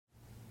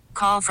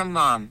Call from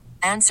mom.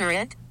 Answer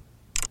it.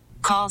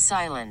 Call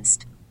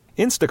silenced.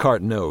 Instacart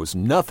knows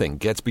nothing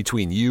gets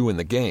between you and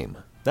the game.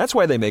 That's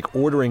why they make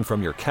ordering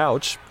from your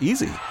couch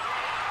easy.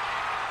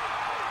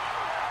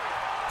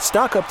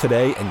 Stock up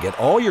today and get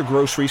all your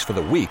groceries for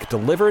the week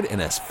delivered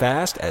in as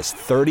fast as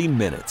 30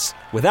 minutes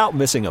without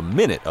missing a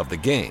minute of the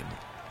game.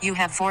 You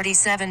have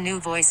 47 new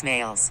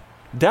voicemails.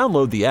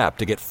 Download the app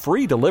to get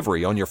free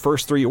delivery on your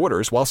first 3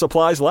 orders while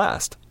supplies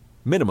last.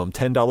 Minimum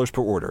 $10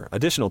 per order.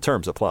 Additional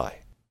terms apply.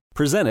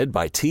 Presented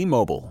by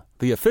T-Mobile,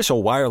 the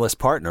official wireless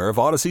partner of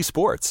Odyssey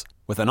Sports.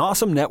 With an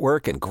awesome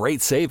network and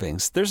great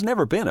savings, there's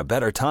never been a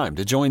better time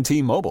to join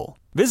T-Mobile.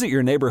 Visit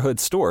your neighborhood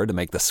store to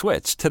make the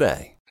switch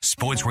today.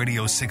 Sports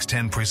Radio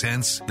 610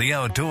 presents The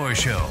Outdoor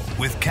Show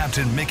with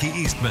Captain Mickey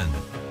Eastman.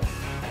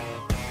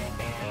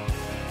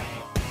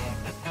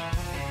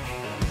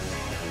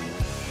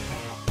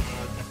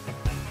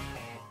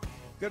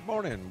 Good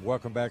morning.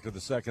 Welcome back to the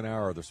second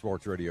hour of the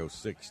Sports Radio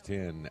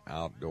 610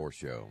 Outdoor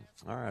Show.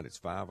 All right, it's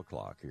 5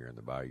 o'clock here in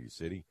the Bayou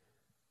City.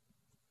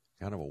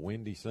 Kind of a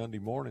windy Sunday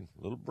morning,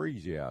 a little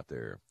breezy out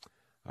there.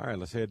 All right,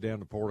 let's head down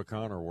to Port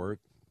O'Connor where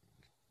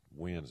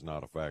wind's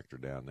not a factor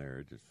down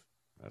there.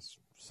 That's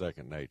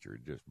second nature.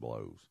 It just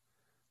blows.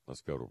 Let's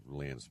go to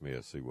Lynn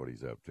Smith, see what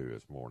he's up to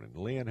this morning.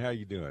 Lynn, how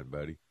you doing,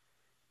 buddy?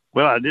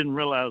 Well, I didn't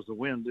realize the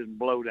wind didn't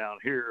blow down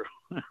here.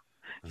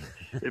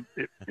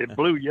 It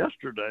blew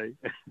yesterday,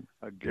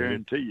 I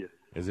guarantee you.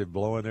 Is it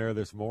blowing there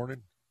this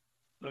morning?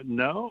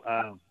 No,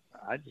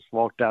 I just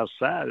walked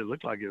outside. It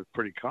looked like it was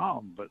pretty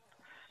calm, but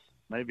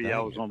maybe I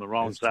was on the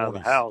wrong side of the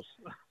house.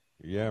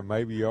 Yeah,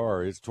 maybe you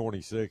are. It's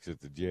 26 at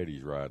the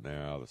jetties right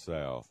now out of the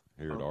south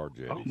here at our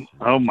jetties.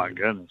 Oh my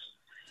goodness.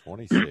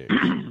 26.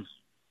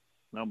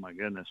 Oh, my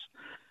goodness.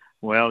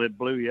 Well, it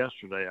blew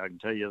yesterday, I can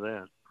tell you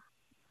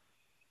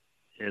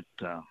that.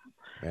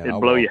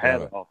 It blew your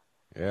hat off.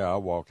 Yeah, I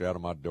walked out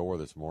of my door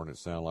this morning. It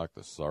sounded like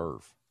the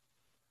surf.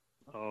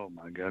 Oh,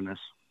 my goodness.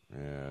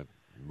 Yeah.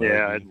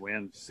 Yeah, it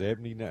went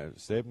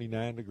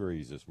 79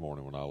 degrees this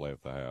morning when I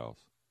left the house.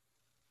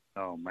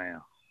 Oh,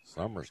 man.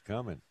 Summer's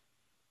coming.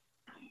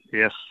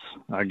 Yes,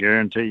 I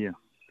guarantee you.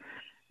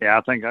 Yeah,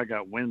 I think I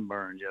got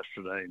windburned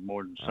yesterday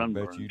more than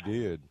sunburned. I bet you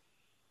did.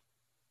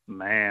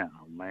 Man,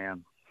 oh,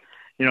 man.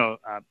 You know,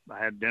 I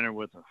had dinner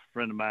with a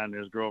friend of mine and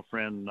his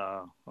girlfriend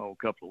a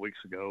couple of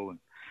weeks ago, and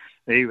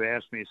he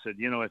asked me, he said,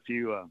 you know, if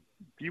you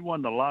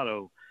won the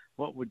lotto,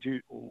 what would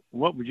you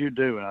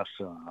do? And I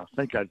said, I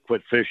think I'd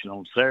quit fishing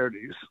on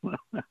Saturdays.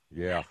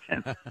 Yeah.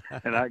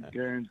 and I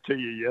guarantee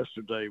you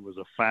yesterday was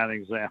a fine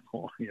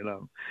example, you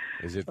know.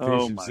 Is it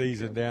fishing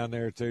season down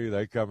there too?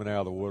 They coming out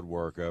of the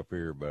woodwork up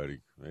here,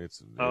 buddy. It's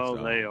they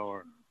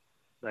are.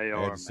 They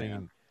are,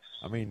 man.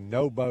 I mean,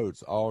 no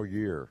boats all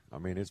year. I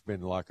mean, it's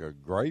been like a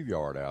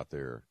graveyard out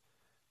there.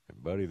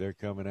 And, buddy, they're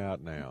coming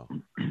out now.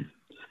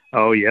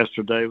 Oh,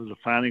 yesterday was a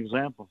fine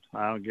example.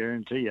 I'll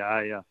guarantee you.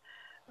 I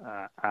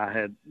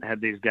had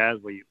these guys.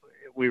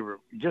 We were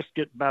just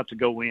about to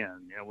go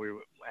in. You know, we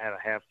had a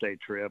half-day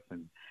trip,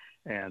 and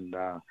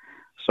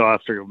so I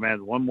figured,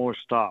 man, one more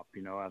stop.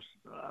 You know, I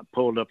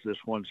pulled up to this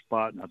one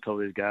spot, and I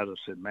told these guys, I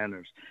said, man,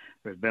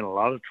 there's been a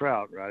lot of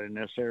trout right in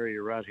this area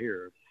right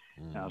here.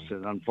 Mm-hmm. And I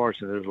said,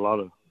 unfortunately, there's a lot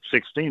of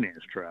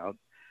 16-inch trout.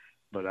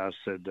 But I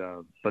said,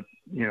 but,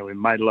 you know, we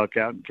might luck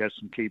out and catch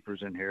some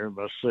keepers in here.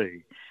 Let's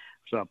see.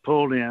 So I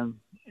pulled in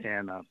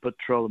and put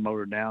the trolling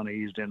motor down,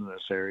 eased into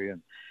this area,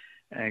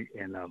 and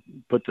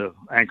put the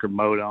anchor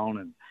mode on.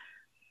 And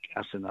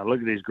I said, now look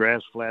at these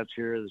grass flats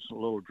here. There's a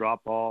little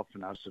drop-off.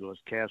 And I said, let's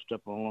cast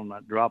up on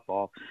that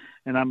drop-off.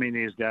 And, I mean,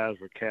 these guys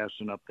were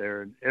casting up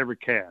there. And every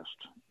cast,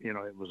 you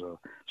know, it was a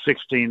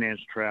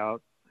 16-inch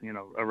trout, you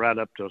know, right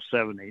up to a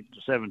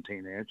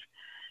 17-inch.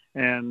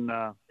 And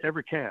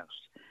every cast.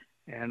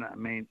 And, I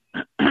mean,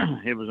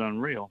 it was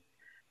unreal.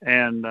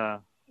 And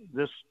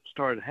this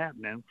started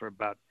happening for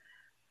about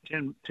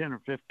 10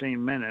 or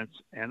 15 minutes.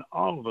 And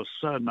all of a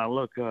sudden I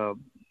look up,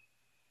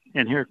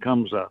 and here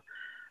comes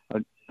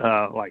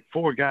like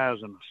 4 guys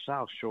in a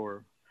South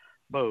Shore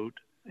boat,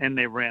 and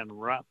they ran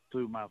right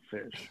through my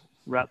fish,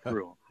 right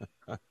through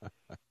them.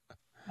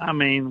 I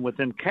mean,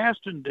 within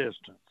casting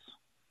distance.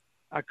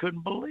 I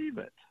couldn't believe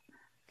it.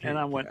 And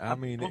I went, I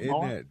mean,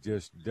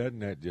 doesn't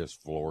that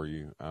just floor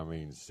you? I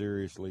mean,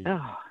 seriously?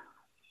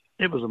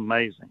 It was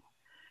amazing.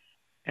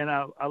 And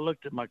I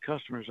looked at my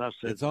customers. I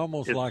said, it's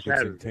almost like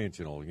Saturday. It's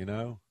intentional, you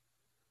know?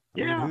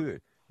 I mean,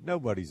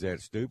 nobody's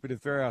that stupid.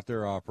 If they're out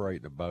there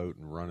operating a boat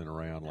and running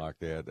around like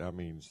that, I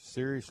mean,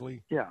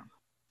 seriously? Yeah.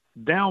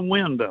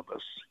 Downwind of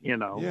us, you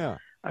know? Yeah.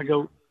 I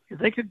go,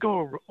 they could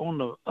go on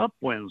the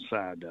upwind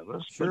side of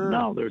us, sure. But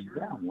no, they're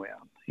downwind,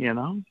 you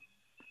know?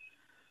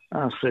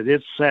 I said,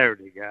 it's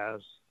Saturday, guys.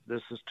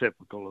 This is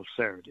typical of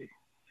Saturday.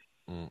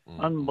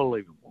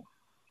 Unbelievable.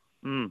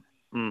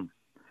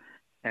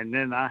 And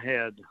then I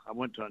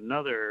went to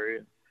another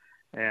area,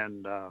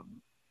 and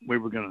we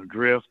were going to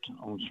drift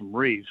on some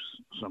reefs,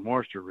 some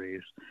oyster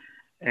reefs,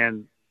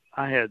 and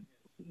I had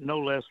no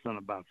less than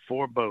about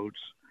 4 boats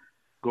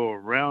go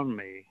around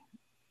me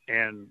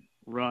and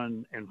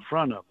run in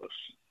front of us.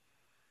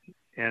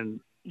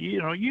 And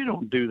you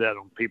don't do that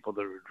on people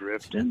that are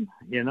drifting.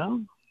 You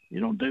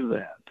don't do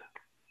that.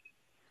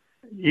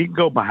 You can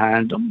go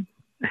behind them.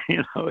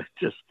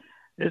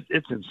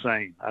 It's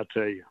insane. I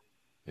tell you.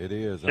 It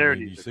is.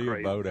 You see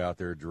a boat out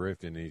there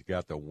drifting, and he's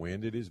got the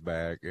wind at his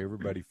back.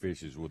 Everybody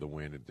fishes with the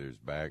wind at his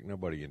back.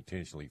 Nobody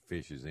intentionally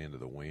fishes into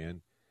the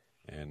wind,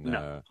 and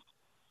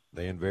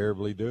they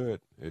invariably do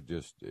it. It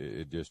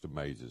just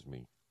amazes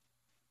me.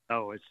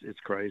 Oh, it's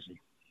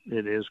crazy.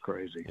 It is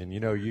crazy. And,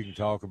 you can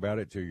talk about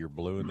it till you're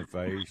blue in the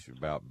face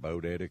about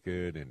boat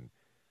etiquette and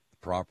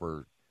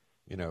proper,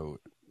 the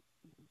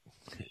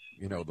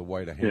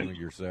way to handle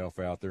yourself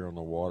out there on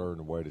the water and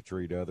the way to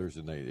treat others,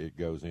 and it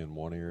goes in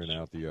one ear and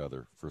out the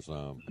other for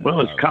some.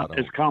 Well, it's common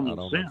sense. I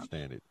don't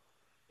understand it.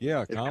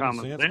 Yeah,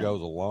 common sense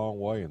goes a long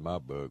way in my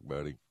book,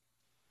 buddy.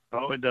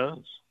 Oh, it does.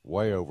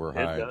 Way over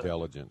high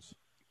intelligence.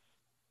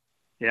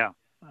 Yeah,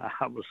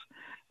 I was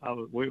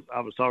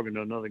talking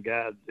to another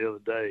guy the other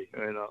day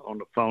on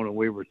the phone, and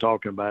we were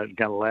talking about it and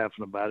kind of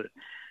laughing about it,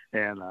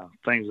 and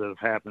things that have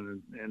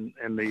happened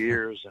in the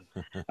years. And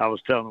I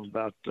was telling him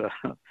about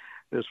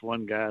this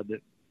one guy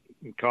that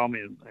called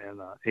me,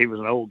 and he was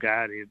an old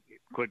guy. He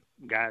quit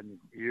guiding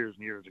years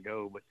and years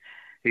ago, but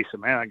he said,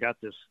 "Man, I got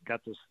this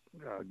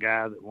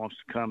guy that wants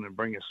to come and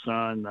bring his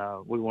son.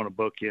 We want to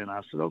book you." And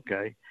I said,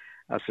 "Okay."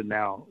 I said,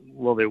 "Now,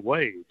 will they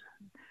wade?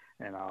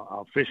 And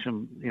I'll fish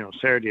them,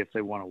 Saturday if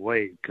they want to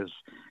wade, because,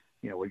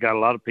 we got a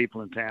lot of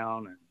people in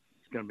town and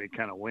it's going to be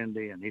kind of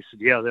windy." And he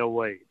said, "Yeah, they'll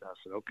wade." I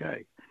said,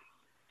 "Okay."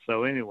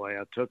 So anyway,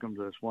 I took them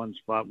to this one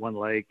spot, one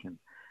lake, and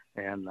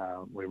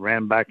we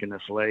ran back in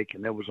this lake,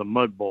 and there was a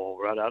mud bowl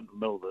right out in the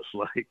middle of this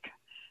lake.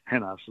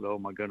 And I said, "Oh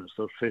my goodness,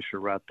 those fish are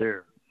right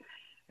there."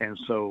 And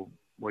so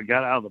we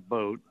got out of the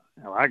boat.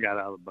 I got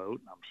out of the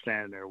boat, and I'm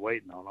standing there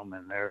waiting on them,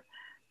 and they're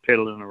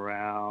piddling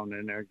around,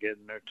 and they're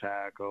getting their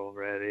tackle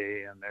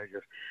ready, and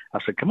I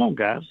said, "Come on,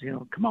 guys,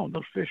 come on,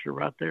 those fish are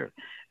right there."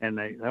 And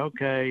they,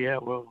 "Okay, yeah,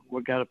 well,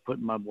 we got to put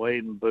my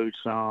wading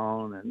boots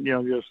on," and,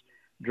 just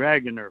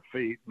dragging their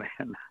feet,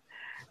 man.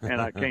 And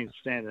I can't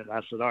stand it.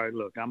 I said, "All right,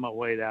 look, I'm going to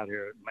wade out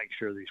here and make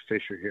sure these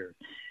fish are here."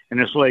 And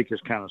this lake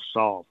is kind of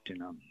soft,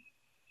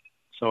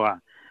 So I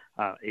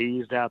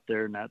eased out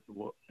there in that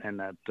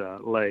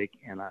lake,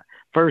 and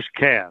first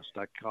cast,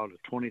 I caught a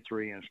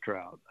 23-inch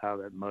trout out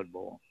of that mud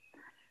bowl.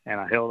 And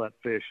I held that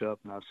fish up,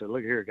 and I said,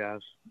 "Look here,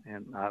 guys."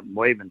 And I'm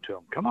waving to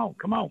them, "Come on,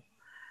 come on."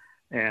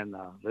 And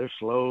they're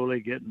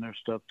slowly getting their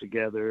stuff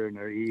together, and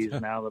they're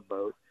easing out of the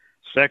boat.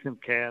 Second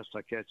cast,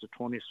 I catch a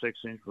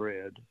 26-inch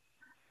red,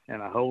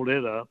 and I hold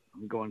it up.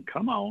 I'm going,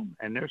 "Come on."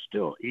 And they're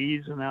still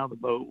easing out of the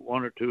boat.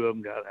 One or two of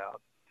them got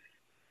out.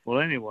 Well,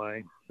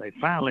 anyway, they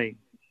finally,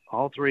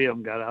 all three of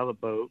them got out of the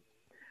boat,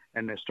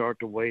 and they start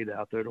to wade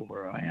out there to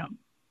where I am.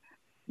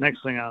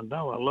 Next thing I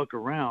know, I look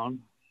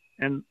around,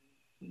 and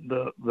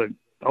the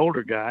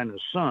older guy and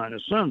his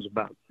son's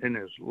about in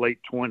his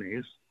late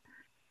 20s,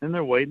 and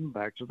they're wading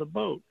back to the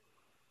boat.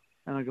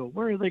 And I go,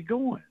 "Where are they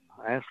going?"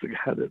 I asked the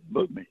guy that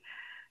booked me.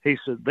 He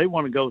said, "They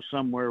want to go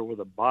somewhere where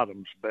the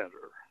bottom's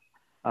better."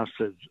 I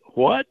said,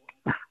 "What?"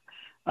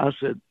 I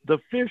said, "The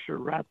fish are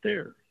right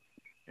there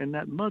in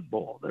that mud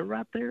bowl. They're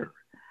right there."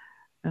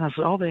 And I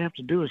said, "All they have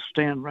to do is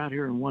stand right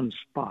here in one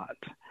spot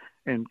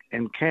and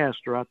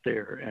cast right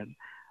there, and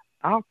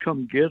I'll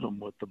come get them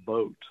with the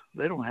boat.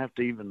 They don't have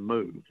to even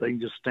move. They can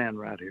just stand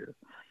right here."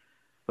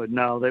 But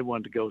no, they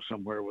wanted to go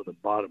somewhere where the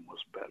bottom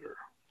was better.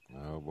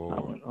 Oh, boy. I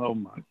went, "Oh,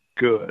 my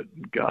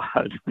good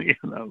God,"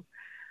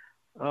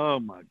 Oh,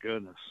 my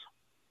goodness.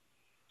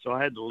 So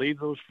I had to leave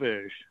those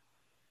fish,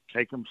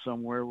 take them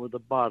somewhere where the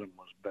bottom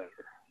was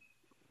better.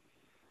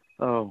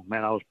 Oh,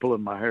 man, I was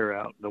pulling my hair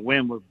out. The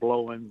wind was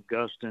blowing,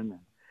 gusting,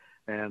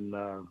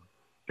 and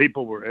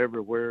people were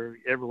everywhere.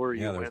 Everywhere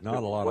you went. Yeah, there's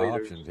not a lot of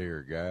options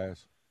here,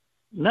 guys.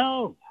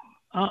 No.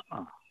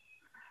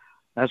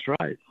 That's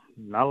right.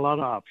 Not a lot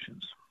of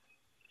options.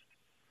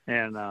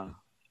 And,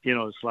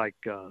 it's like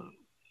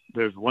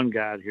there's one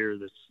guy out here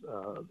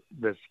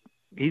that's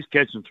he's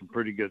catching some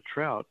pretty good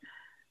trout,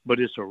 but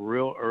it's a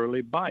real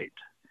early bite.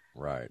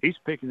 Right. He's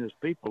picking his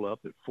people up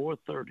at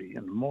 4:30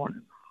 in the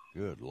morning.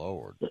 Good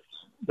Lord.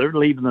 They're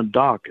leaving the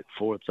dock at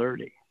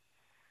 4:30.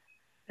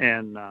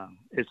 And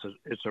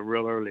it's a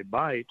real early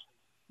bite.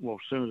 Well,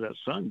 as soon as that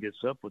sun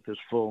gets up with this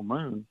full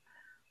moon,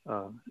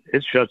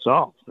 it shuts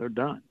off. They're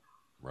done.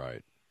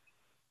 Right.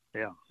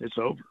 Yeah, it's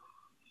over.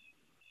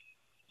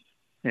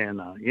 And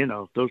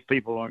if those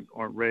people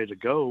aren't ready to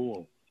go,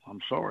 well,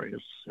 I'm sorry,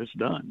 it's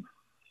done.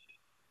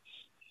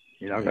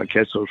 I got to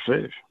catch those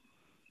fish.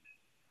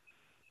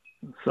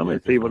 So many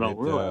people don't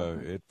realize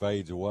it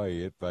fades away.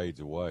 It fades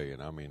away,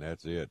 and I mean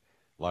that's it.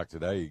 Like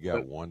today, you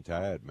got one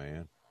tide,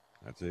 man.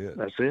 That's it.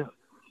 That's it.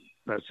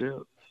 That's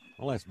it.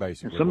 Well, that's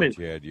basically what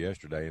you had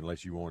yesterday,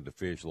 unless you wanted to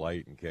fish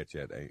late and catch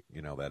that,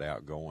 that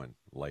outgoing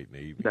late in the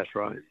evening. That's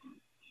right.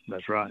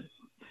 That's right.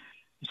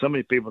 So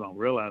many people don't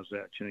realize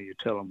that. You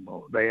tell them,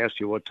 they ask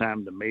you what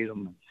time to meet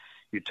them, and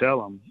you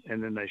tell them,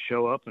 and then they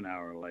show up an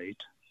hour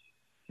late.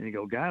 And you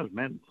go, "Guys,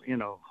 man,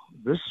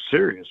 this is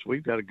serious.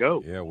 We've got to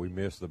go." Yeah, we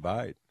missed the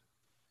bite.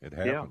 It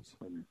happens.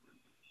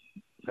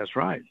 Yeah, that's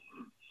right.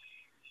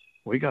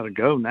 we got to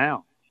go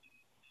now.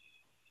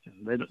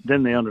 And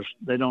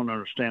they don't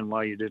understand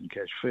why you didn't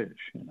catch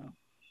fish, you know.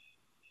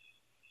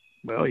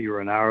 Well, you were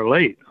an hour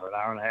late or an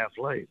hour and a half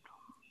late.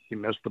 You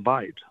missed the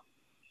bite.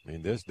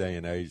 In this day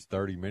and age,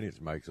 30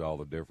 minutes makes all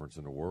the difference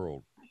in the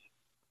world.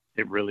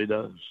 It really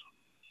does.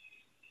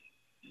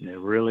 It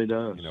really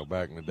does. You know,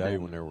 back in the day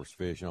when there was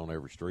fish on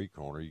every street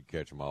corner, you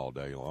catch them all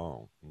day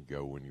long. You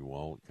go when you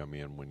want, come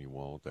in when you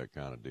want, that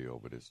kind of deal.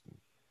 But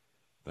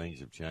things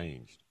have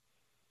changed.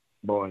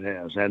 Boy, it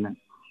has, hasn't it?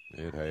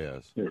 It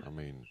has.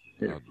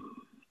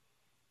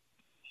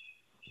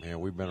 Man,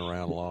 we've been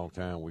around a long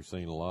time. We've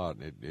seen a lot,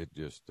 and it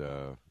just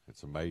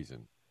it's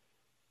amazing.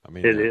 I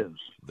mean, it is.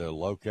 The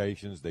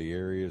locations, the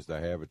areas, the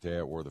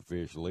habitat where the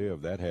fish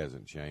live, that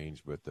hasn't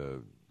changed, but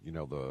the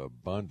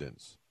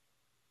abundance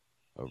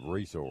of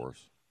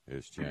resource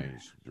has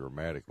changed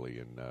dramatically.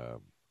 And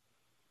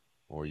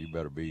you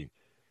better be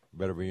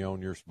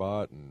on your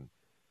spot and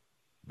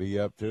be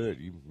up to it.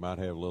 You might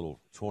have a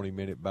little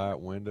 20-minute bite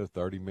window,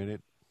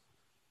 30-minute.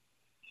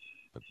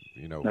 But,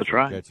 that's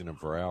right. Catching them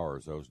for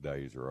hours, those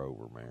days are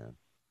over, man.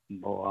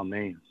 Boy,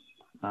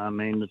 I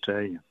mean to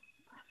tell you.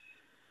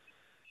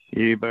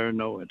 You better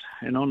know it.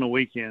 And on the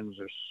weekends,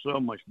 there's so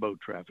much boat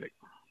traffic,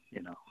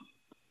 you know.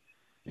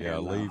 Yeah,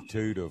 leave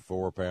 2 to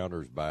 4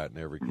 pounders biting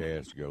every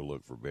cast to go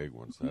look for big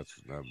ones. That's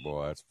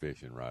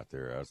fishing right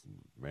there.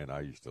 I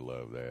used to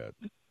love that.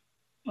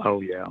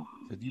 Oh, yeah.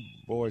 Said, you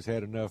boys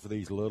had enough of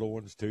these little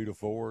ones, 2 to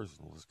 4s?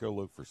 Let's go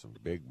look for some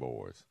big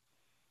boys.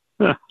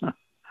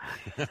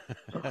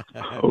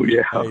 Oh,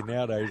 yeah. Hey,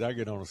 nowadays I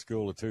get on a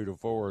school of 2 to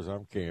 4s,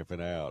 I'm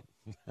camping out.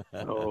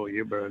 Oh,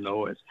 you better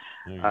know it.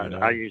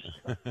 I used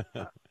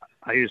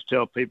to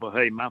tell people,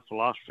 hey, my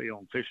philosophy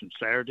on fishing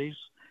Saturdays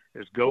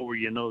is go where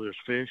you know there's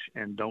fish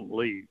and don't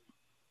leave.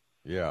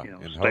 Yeah,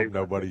 and hope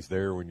nobody's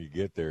there when you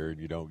get there and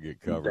you don't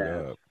get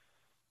covered up.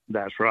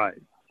 That's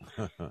right.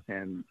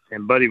 and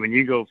buddy, when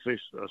you go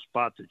fish a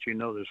spot that you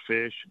know there's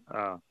fish,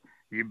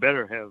 you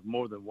better have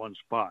more than one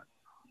spot.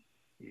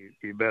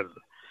 You better.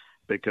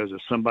 Because if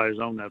somebody's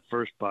on that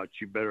first spot,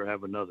 you better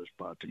have another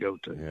spot to go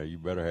to. Yeah, you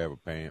better have a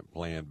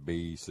plan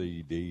B,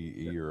 C, D,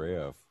 E, or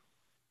F.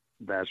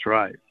 That's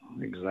right.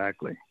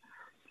 Exactly.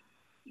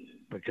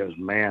 Because,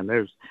 man,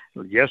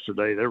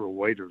 yesterday there were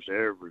waiters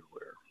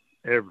everywhere.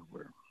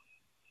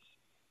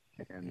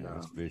 And,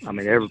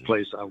 every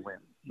place I went,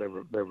 there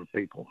were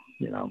people,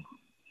 you know.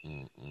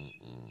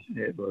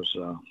 It was,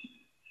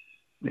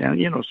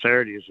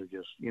 Saturdays are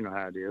just, you know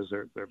how it is.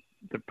 They're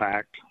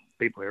packed,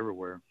 people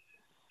everywhere.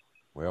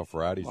 Well,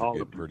 Fridays are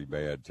getting pretty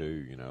bad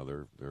too. You know,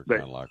 they're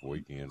kind of like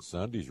weekends.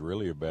 Sunday's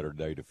really a better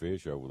day to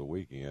fish over the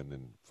weekend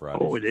than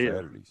Fridays and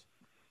Saturdays.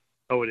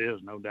 Oh, it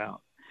is, no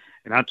doubt.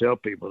 And I tell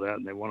people that,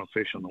 and they want to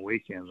fish on the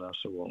weekends. I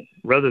said, well,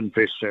 rather than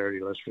fish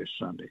Saturday, let's fish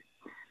Sunday.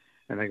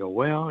 And they go,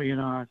 well, we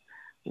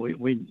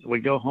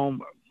go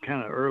home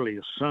kind of early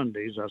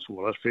Sundays. I said,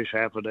 well, let's fish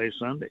half a day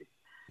Sunday.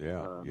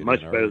 Yeah,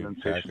 much better than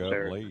fishing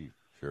Saturday. Leave.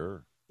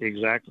 Sure.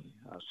 Exactly.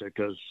 I said,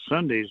 because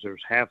Sundays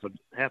there's half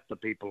the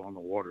people on the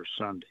water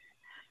Sunday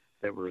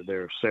that were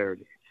there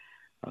Saturday.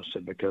 I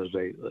said, because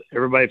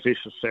everybody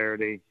fishes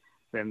Saturday,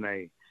 then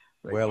they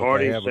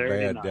party if they have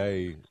Saturday a bad night.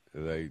 day,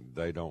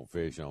 they don't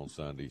fish on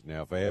Sundays.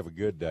 Now, if they have a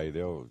good day,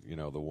 they'll,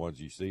 the ones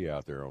you see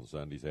out there on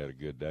Sundays had a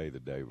good day the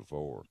day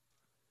before.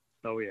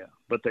 Oh yeah,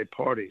 but they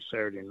party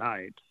Saturday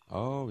night.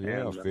 Oh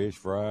yeah, and, fish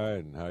fry,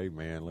 and hey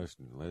man, let's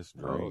drink.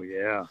 Oh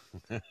yeah,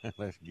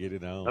 let's get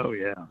it on. Oh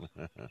yeah.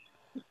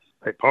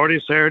 They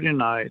party Saturday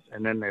night,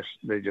 and then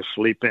they just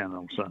sleep in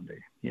on Sunday,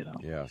 you know.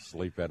 Yeah,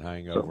 sleep that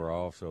hangover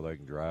off so they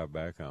can drive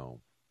back home.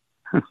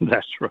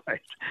 That's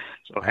right.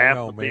 So hang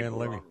on, man.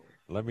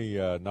 Let me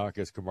knock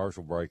this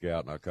commercial break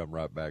out, and I'll come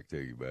right back to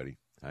you, buddy.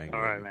 Hang on.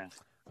 All right, man.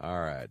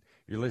 All right.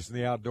 You're listening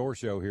to the Outdoor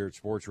Show here at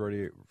Sports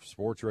Radio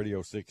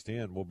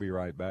 610. We'll be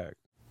right back.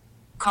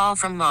 Call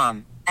from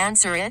mom.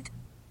 Answer it.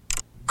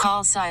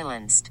 Call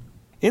silenced.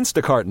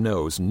 Instacart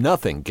knows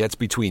nothing gets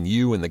between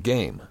you and the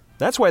game.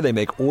 That's why they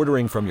make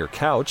ordering from your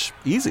couch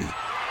easy.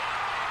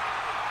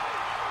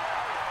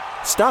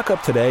 Stock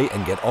up today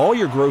and get all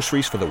your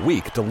groceries for the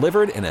week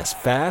delivered in as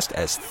fast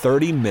as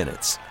 30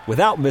 minutes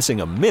without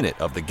missing a minute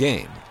of the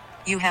game.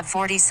 You have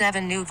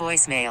 47 new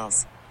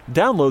voicemails.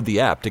 Download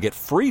the app to get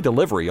free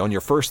delivery on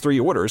your first 3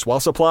 orders while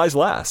supplies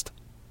last.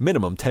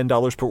 Minimum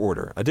 $10 per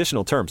order.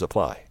 Additional terms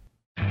apply.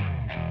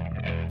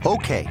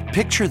 Okay,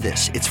 picture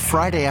this. It's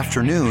Friday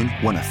afternoon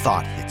when a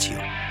thought hits you.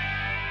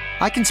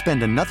 I can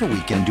spend another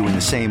weekend doing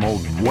the same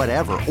old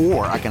whatever,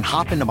 or I can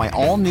hop into my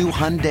all-new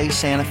Hyundai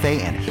Santa Fe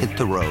and hit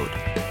the road.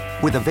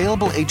 With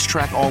available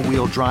H-Track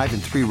all-wheel drive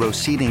and 3-row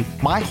seating,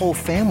 my whole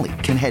family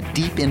can head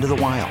deep into the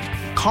wild.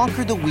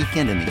 Conquer the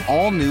weekend in the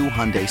all-new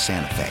Hyundai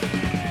Santa Fe.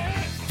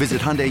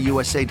 Visit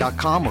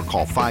HyundaiUSA.com or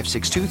call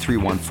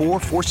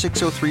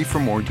 562-314-4603 for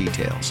more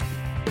details.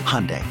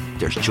 Hyundai,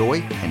 there's joy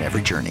in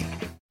every journey.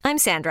 I'm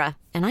Sandra,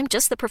 and I'm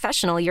just the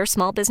professional your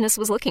small business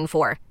was looking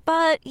for.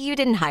 But you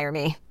didn't hire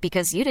me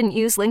because you didn't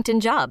use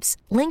LinkedIn Jobs.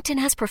 LinkedIn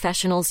has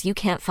professionals you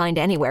can't find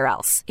anywhere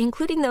else,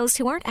 including those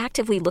who aren't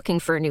actively looking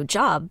for a new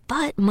job,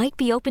 but might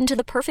be open to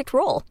the perfect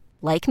role,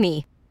 like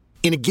me.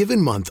 In a given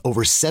month,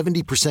 over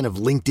 70% of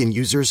LinkedIn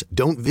users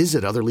don't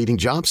visit other leading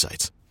job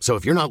sites. So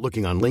if you're not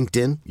looking on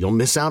LinkedIn, you'll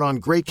miss out on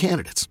great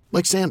candidates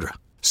like Sandra.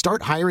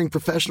 Start hiring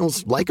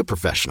professionals like a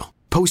professional.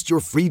 Post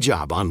your free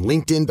job on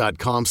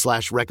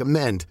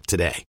linkedin.com/recommend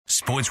today.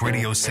 Sports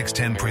Radio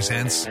 610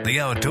 presents The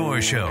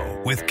Outdoor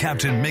Show with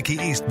Captain Mickey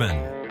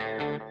Eastman.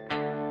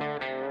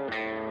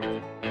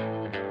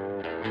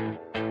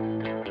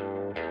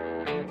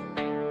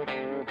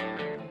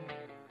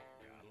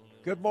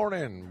 Good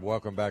morning.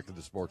 Welcome back to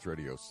the Sports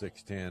Radio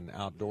 610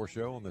 Outdoor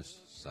Show on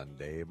this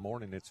Sunday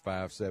morning. It's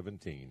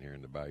 5:17 here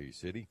in the Bayou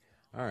City.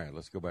 All right,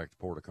 let's go back to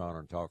Port O'Connor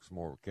and talk some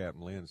more with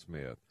Captain Lynn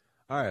Smith.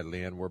 All right,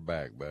 Lynn, we're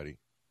back, buddy.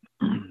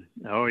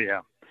 Oh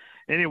yeah.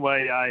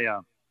 Anyway,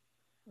 I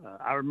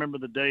remember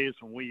the days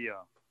when we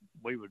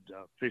would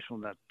fish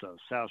on that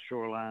south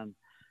shoreline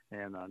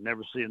and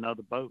never see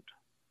another boat.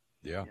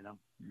 Yeah.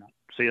 Not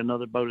see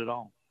another boat at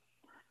all.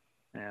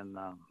 And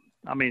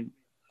I mean,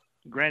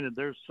 granted,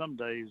 there's some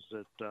days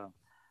that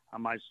I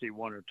might see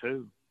one or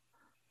two,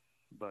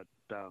 but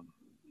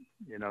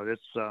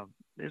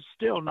it's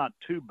still not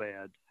too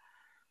bad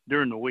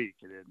during the week.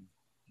 It isn't,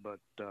 but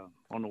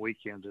on the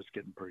weekends it's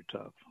getting pretty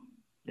tough.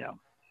 Yeah,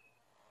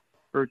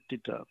 pretty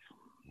tough.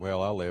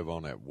 Well, I live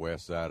on that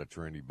west side of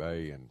Trinity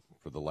Bay, and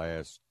for the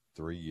last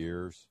 3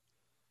 years,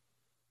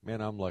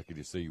 man, I'm lucky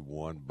to see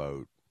one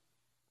boat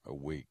a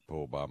week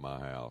pull by my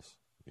house.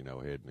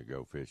 Heading to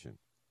go fishing,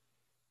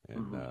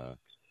 and.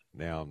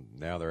 Now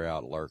they're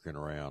out lurking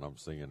around. I'm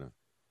seeing a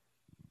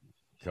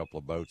couple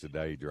of boats a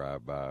day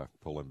drive by,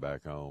 pulling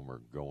back home or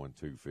going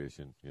to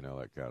fishing,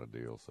 that kind of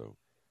deal. So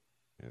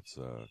it's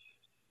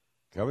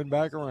coming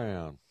back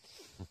around.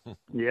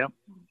 Yep.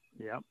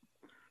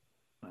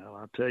 Well,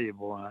 I'll tell you,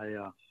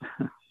 boy,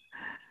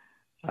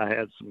 I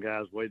had some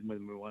guys waiting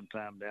with me one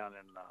time down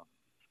in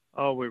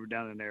we were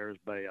down in Ayers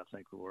Bay, I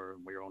think we were,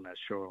 and we were on that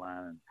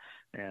shoreline,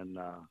 and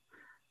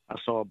I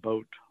saw a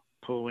boat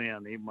pull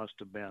in. He must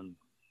have been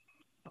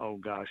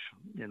 700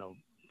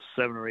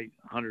 or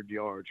 800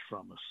 yards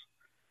from us.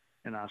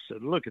 And I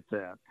said, look at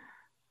that.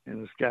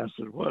 And this guy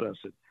said, what? I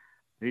said,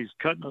 he's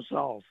cutting us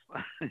off.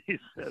 He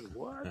said,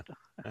 what?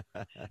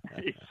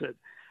 He said,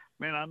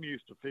 man, I'm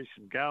used to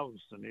fishing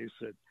Galveston. He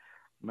said,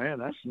 man,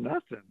 that's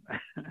nothing.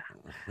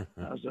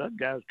 I said, that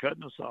guy's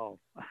cutting us off.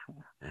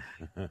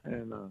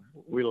 And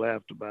we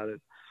laughed about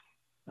it.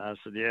 I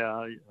said,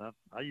 yeah,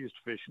 I used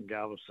to fish in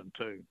Galveston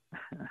too.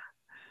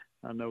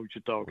 I know what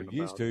you're talking about.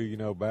 Used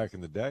to, back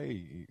in the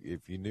day,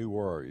 if you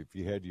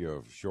had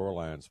your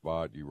shoreline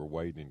spot, you were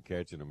waiting and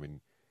catching them,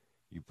 and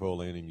you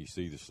pull in and you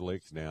see the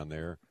slicks down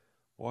there.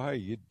 Well, hey,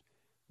 you'd,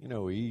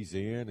 ease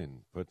in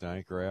and put the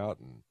anchor out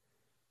and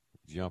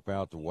jump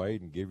out to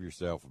wade and give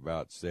yourself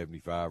about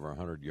 75 or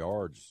 100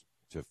 yards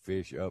to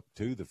fish up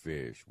to the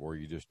fish, where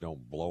you just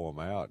don't blow them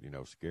out,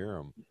 scare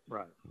them.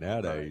 Right.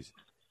 Nowadays,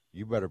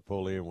 you better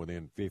pull in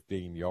within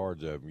 15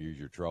 yards of them, use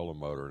your trolling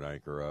motor and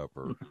anchor up,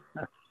 or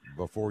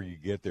before you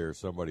get there,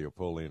 somebody will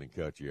pull in and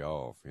cut you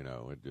off.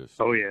 It just.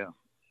 Oh yeah.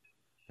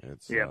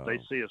 It's if they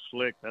see a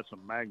slick, that's a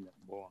magnet,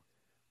 boy.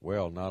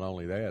 Well, not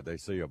only that, they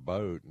see a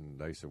boat and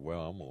they say,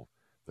 "Well,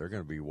 they're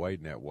going to be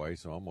wading that way,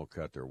 so I'm going to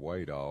cut their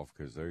weight off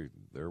because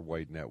they're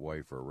wading that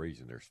way for a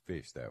reason. There's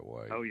fish that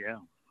way." Oh yeah.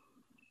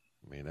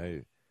 I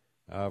mean,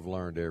 I've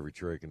learned every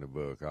trick in the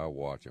book. I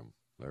watch them.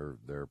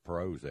 They're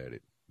pros at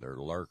it. They're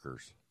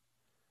lurkers.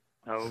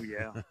 Oh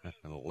yeah.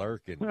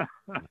 Lurking.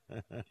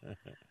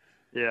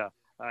 Yeah.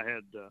 I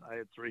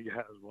had 3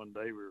 guys one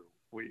day.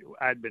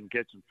 I'd been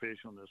catching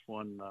fish on this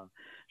one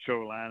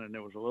shoreline, and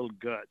there was a little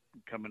gut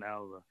coming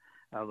out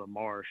of the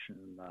marsh,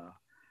 and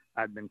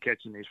I'd been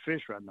catching these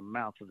fish right in the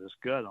mouth of this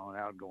gut on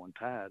an outgoing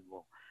tide.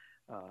 Well,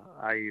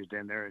 I used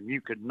in there, and you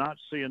could not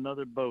see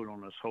another boat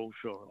on this whole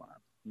shoreline,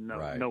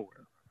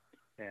 nowhere.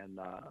 And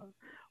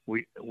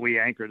we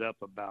anchored up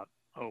about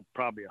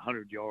probably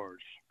 100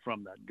 yards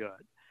from that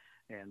gut,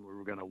 and we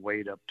were going to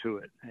wade up to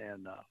it,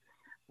 and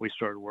we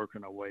started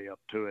working our way up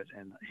to it,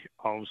 and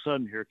all of a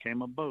sudden, here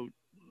came a boat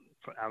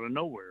out of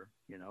nowhere.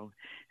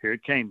 Here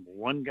it came,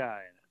 one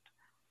guy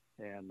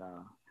in it, and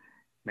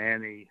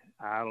man,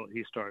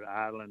 he started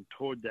idling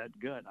toward that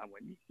gut. I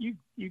went,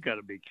 you got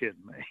to be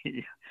kidding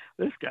me!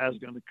 This guy's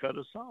going to cut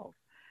us off.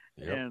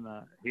 Yep. And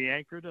he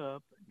anchored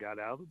up, got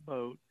out of the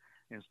boat,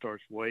 and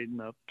starts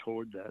wading up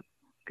toward that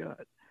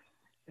gut.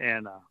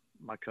 And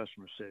my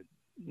customer said,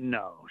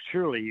 no,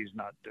 surely he's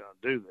not going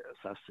to do this.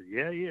 I said,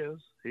 yeah, he is.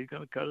 He's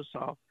going to cut us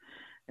off.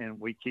 And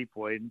we keep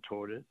wading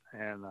toward it.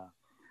 And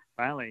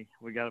finally,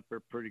 we got up there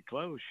pretty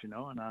close, and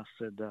I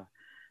said,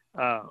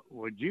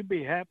 would you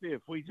be happy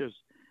if we just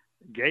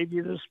gave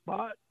you this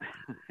spot?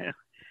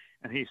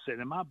 And he said,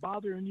 am I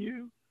bothering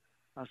you?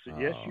 I said,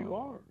 yes, you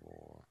are.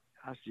 Boy.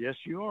 I said, yes,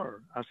 you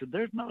are. I said,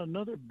 there's not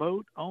another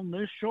boat on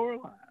this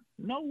shoreline,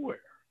 nowhere.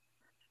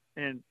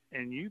 And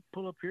you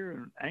pull up here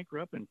and anchor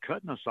up and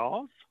cutting us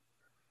off?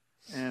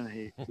 And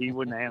he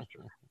wouldn't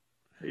answer.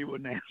 He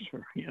wouldn't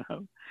answer,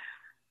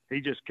 He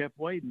just kept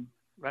wading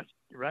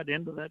right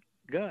into that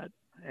gut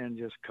and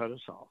just cut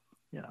us off,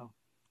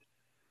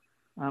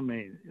 I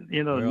mean,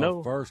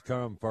 first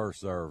come,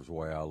 first serves the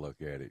way I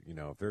look at it.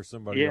 If there's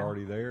somebody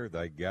already there,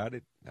 they got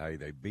it. Hey,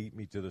 they beat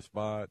me to the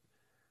spot.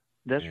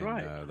 That's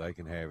right. They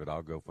can have it.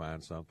 I'll go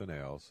find something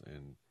else.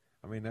 And,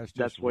 I mean, that's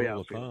just rule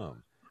of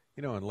thumb.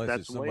 Unless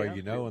it's somebody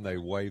and they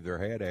wave their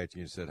hat at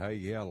you and said, hey,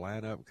 yeah,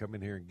 line up, come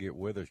in here and get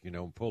with us,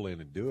 and pull in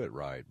and do it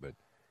right. But,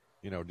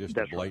 just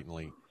to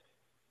blatantly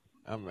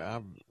I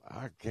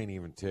can't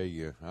even tell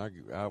you.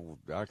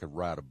 I could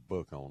write a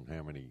book on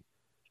how many,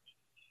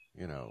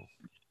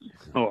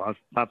 Oh,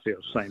 I feel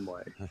the same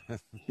way.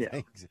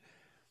 Yeah.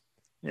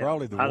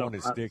 Probably the one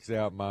that sticks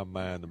out in my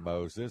mind the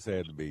most, this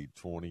had to be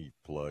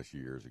 20-plus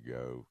years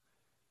ago.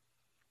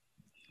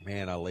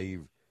 Man, I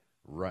leave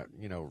right,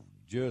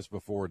 just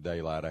before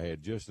daylight. I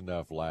had just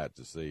enough light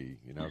to see,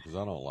 because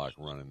I don't like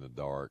running in the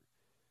dark.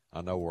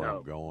 I know where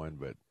I'm going,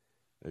 but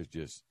there's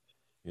just,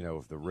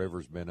 if the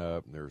river's been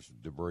up and there's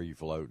debris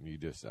floating,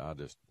 I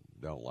just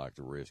don't like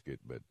to risk it.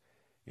 But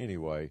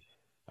anyway,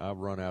 I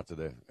run out to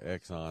the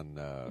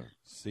Exxon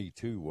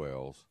C2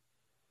 wells,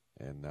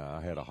 and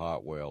I had a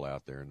hot well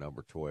out there,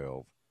 number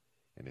 12,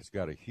 and it's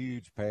got a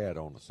huge pad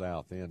on the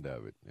south end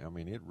of it. I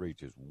mean, it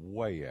reaches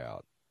way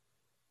out,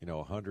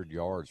 100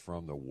 yards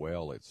from the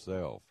well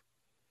itself.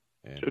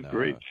 And, good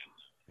grief.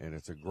 And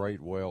it's a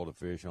great well to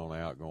fish on the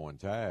outgoing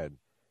tide,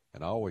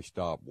 and I always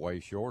stop way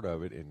short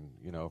of it, and,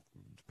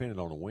 depending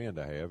on the wind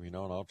I have, and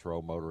I'll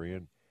troll motor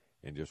in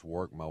and just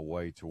work my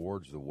way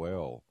towards the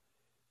well.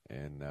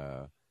 And,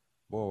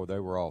 boy, they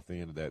were off the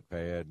end of that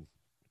pad,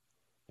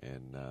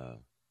 and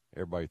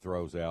everybody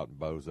throws out and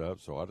bows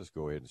up, so I just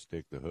go ahead and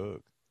stick the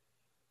hook.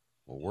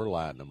 Well, we're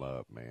lighting them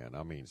up, man.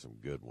 I mean, some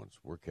good ones.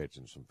 We're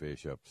catching some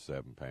fish up to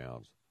 7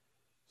 pounds,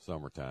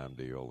 summertime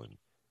deal. And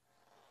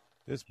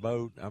this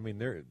boat, I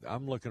mean,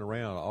 I'm looking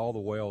around. All the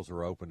wells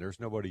are open. There's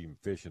nobody even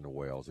fishing the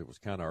wells. It was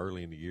kind of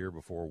early in the year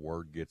before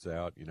word gets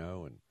out,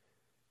 and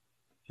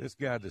this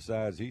guy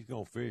decides he's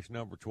going to fish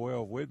number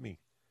 12 with me.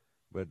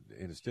 But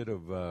instead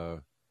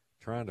of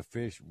trying to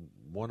fish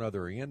one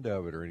other end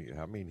of it,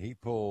 he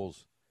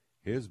pulls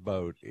his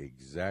boat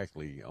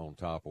exactly on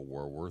top of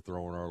where we're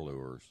throwing our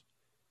lures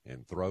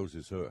and throws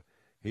his hook.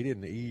 He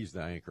didn't ease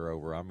the anchor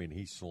over. I mean,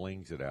 he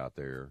slings it out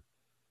there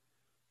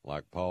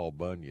like Paul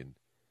Bunyan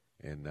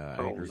and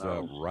anchors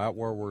up right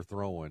where we're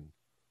throwing.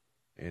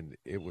 And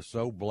it was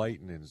so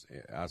blatant. And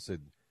I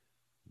said,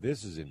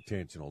 this is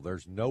intentional.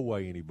 There's no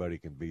way anybody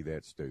can be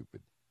that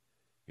stupid.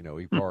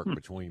 He parked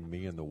between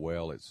me and the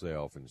well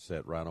itself and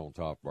sat right on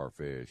top of our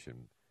fish.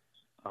 And,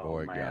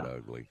 boy, it got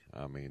ugly.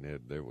 I mean,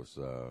 there were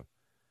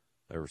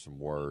some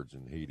words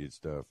and heated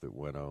stuff that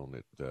went on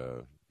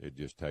that it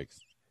just takes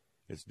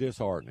 – it's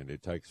disheartening.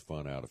 It takes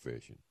fun out of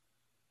fishing.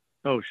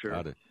 Oh, sure.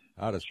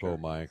 I just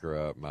pulled my anchor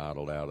up and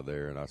idled out of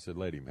there, and I said,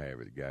 let him have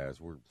it, guys.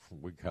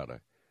 We got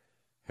a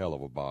hell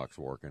of a box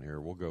working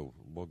here. We'll go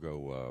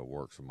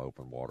work some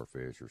open water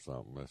fish or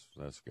something.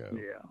 Let's go.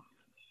 Yeah.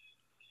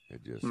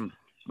 It just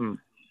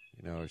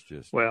it's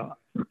just – Well,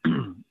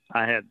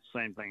 I had the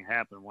same thing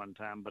happen one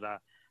time, but I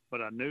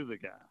knew the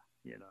guy,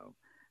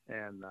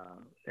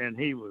 and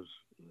he was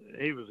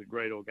a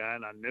great old guy,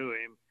 and I knew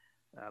him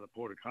out of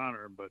Port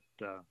O'Connor, but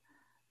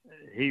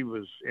he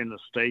was in the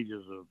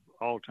stages of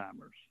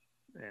Alzheimer's,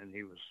 and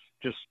he was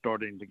just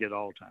starting to get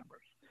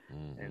Alzheimer's.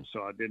 Mm-hmm. And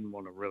so I didn't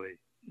want to really,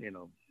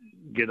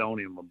 get on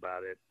him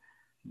about it.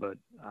 But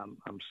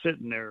I'm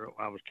sitting there.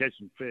 I was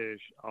catching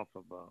fish off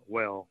of a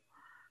well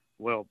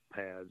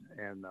pad,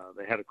 and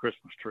they had a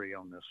Christmas tree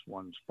on this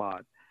one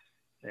spot,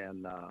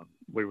 and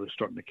we were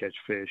starting to catch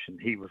fish, and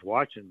he was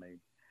watching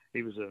me.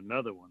 He was at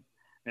another one.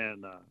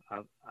 And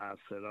I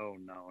said, oh,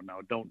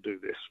 no, don't do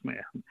this,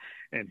 man.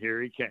 And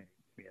here he came,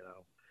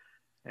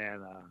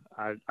 And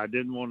I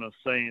didn't want to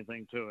say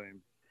anything to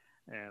him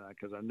and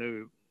because I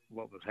knew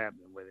what was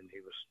happening with him.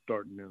 He was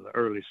starting in the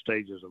early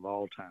stages of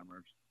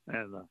Alzheimer's.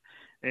 And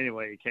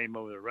anyway, he came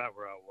over there right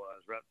where I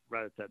was,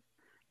 right at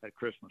that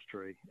Christmas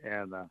tree,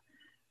 and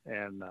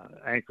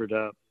anchored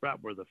up right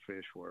where the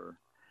fish were.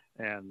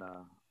 And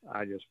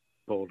I just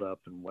pulled up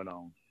and went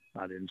on.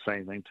 I didn't say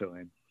anything to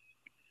him.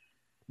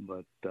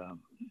 But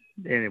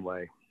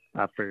anyway,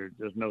 I figured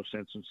there's no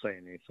sense in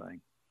saying anything.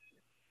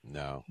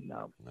 No.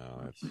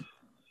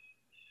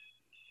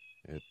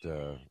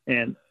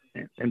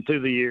 And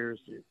through the years,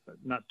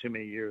 not too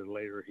many years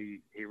later,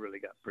 he really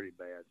got pretty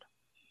bad,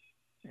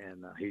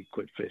 and he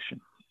quit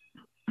fishing.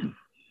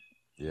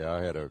 Yeah,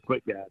 I had a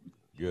guy.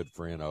 Good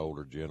friend, an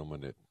older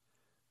gentleman that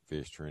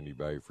fished Trinity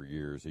Bay for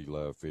years. He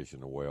loved fishing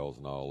the wells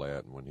and all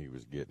that, and when he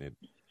was getting it,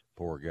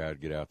 poor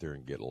guy'd get out there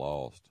and get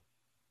lost.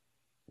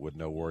 Wouldn't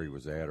know where he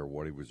was at or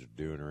what he was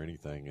doing or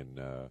anything, and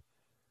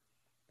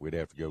we'd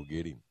have to go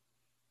get him,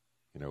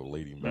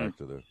 lead him back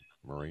to the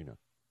marina.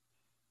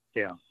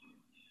 Yeah.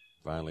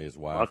 Finally, his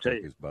wife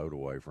took his boat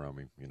away from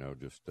him,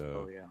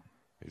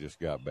 it just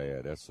got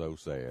bad. That's so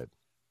sad.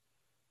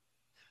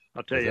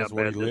 I'll tell you that's how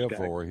what bad he lived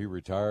for. He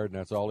retired, and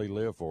that's all he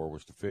lived for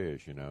was to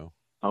fish,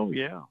 Oh,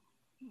 yeah.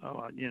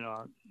 Oh,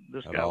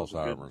 this guy was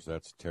Alzheimer's,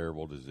 that's a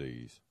terrible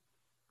disease.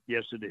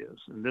 Yes, it is.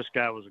 And this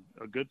guy was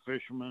a good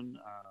fisherman.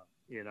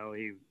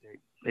 He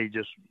he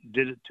just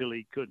did it till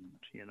he couldn't,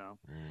 you know.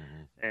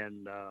 Mm-hmm.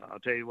 And I'll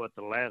tell you what,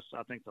 the last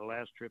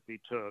trip he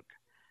took,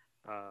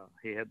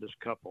 he had this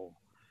couple,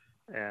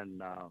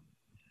 and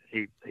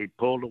he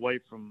pulled away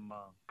from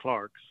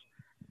Clark's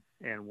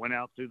and went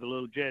out through the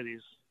little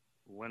jetties,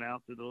 and went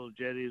out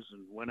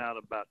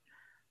about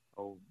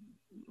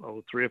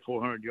 300 or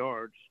 400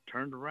 yards,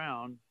 turned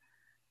around,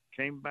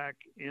 came back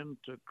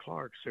into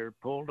Clark's there,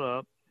 pulled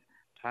up,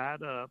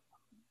 tied up,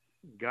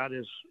 got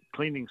his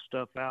cleaning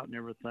stuff out and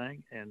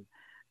everything, and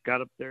got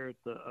up there at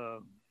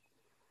the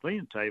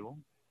cleaning table,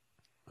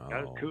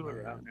 got his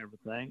cooler out and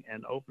everything,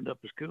 and opened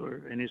up his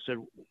cooler, and he said,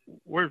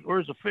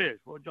 where's the fish?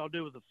 What'd y'all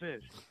do with the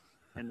fish?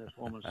 And this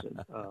woman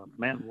said,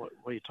 man, what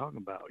are you talking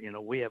about? You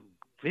know, we haven't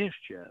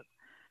fished yet.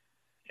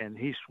 And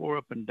he swore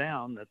up and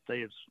down that they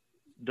had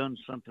done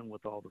something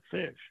with all the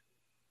fish.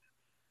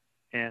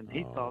 And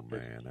he thought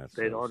that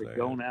they'd already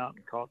gone out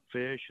and caught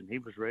fish, and he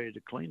was ready to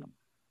clean them.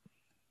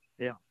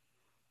 Yeah.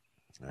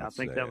 I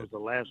think that was the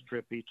last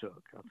trip he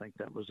took. I think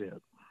that was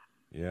it.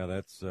 Yeah,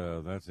 that's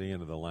the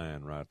end of the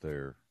line right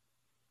there.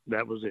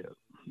 That was it.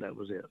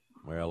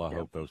 Well, I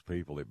hope those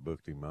people that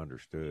booked him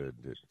understood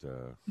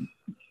that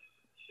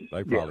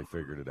they probably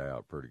figured it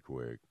out pretty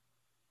quick.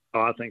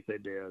 Oh, I think they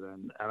did,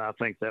 and I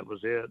think that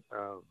was it.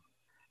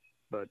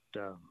 But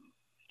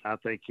I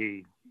think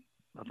he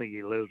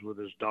lives with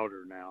his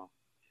daughter now.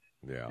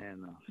 Yeah.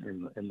 And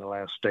in the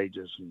last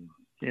stages, and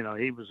you know,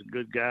 he was a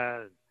good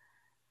guy,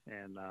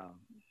 and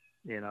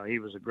you know, he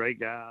was a great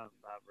guy.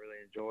 I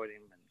really enjoyed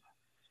him,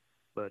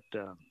 but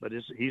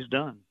he's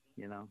done.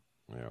 You know.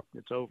 Yeah.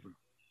 It's over.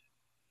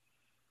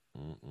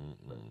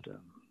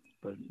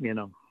 But you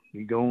know,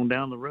 you go on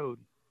down the road.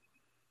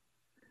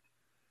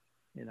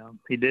 You know,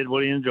 he did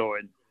what he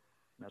enjoyed.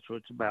 That's what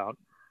it's about.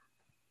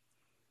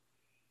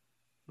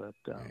 But,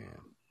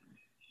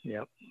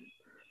 yep.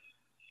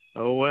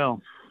 Oh,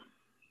 well.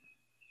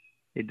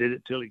 He did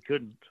it till he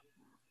couldn't.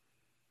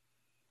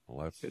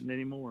 Well, couldn't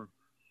anymore.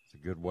 It's a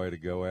good way to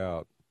go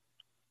out.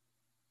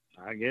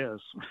 I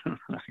guess.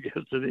 I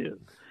guess it is.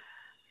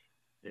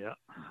 Yeah,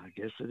 I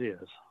guess it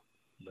is.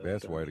 But,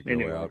 best way to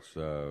go out's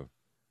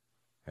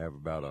have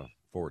about a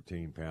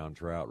 14-pound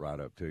trout right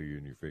up to you,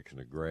 and you're fixing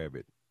to grab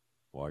it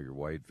while you're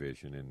wade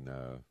fishing, and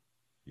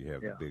you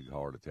have the big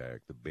heart attack,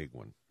 the big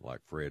one,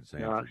 like Fred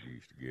Sanford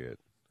used to get.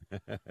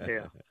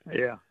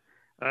 Yeah.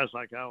 That's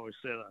like I always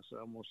said. I said,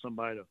 I want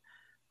somebody to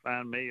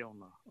find me on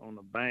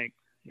the bank,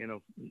 you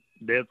know,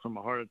 dead from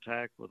a heart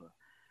attack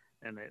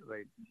and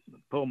they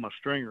pull my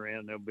stringer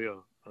in. There'll be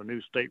a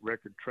new state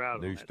record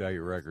trout. New state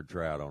record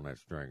trout on that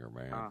stringer,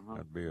 man.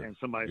 That'd be and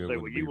somebody say,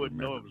 well, you wouldn't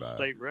know it was a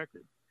state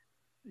record.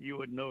 You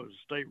wouldn't know it was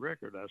a state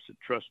record. I said,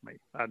 trust me,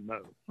 I'd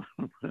know.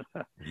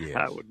 Yes.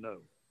 I would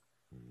know.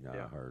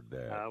 I heard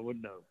that. I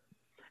would know.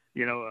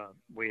 You know,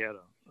 we had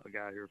a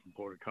guy here from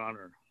Port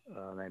O'Connor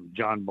named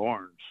John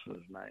Barnes, was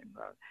his name.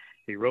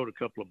 He wrote a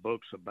couple of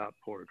books about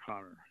Port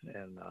O'Connor.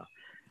 And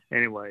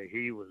anyway,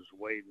 he was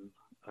wading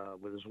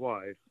with his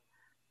wife.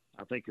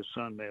 I think his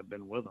son may have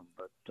been with him.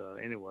 But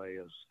anyway,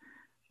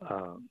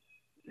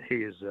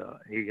 he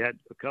had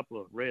a couple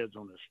of reds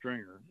on his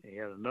stringer. He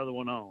had another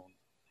one on.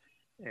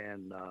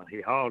 And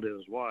he hauled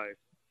his wife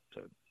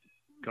to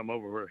come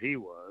over where he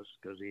was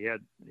because he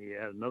had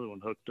another one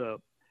hooked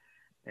up,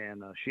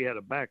 and she had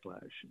a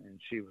backlash,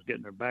 and she was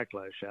getting her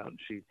backlash out. And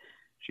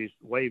she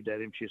waved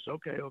at him. She said,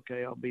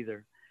 "Okay, I'll be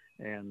there."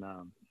 And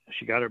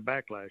she got her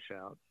backlash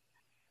out.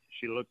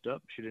 She looked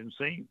up. She didn't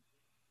see him,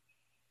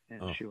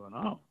 and she went,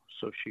 "Oh."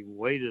 So she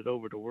waded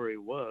over to where he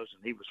was,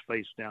 and he was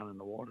face down in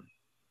the water.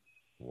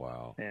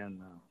 Wow.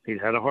 And he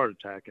had a heart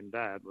attack and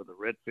died with a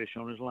redfish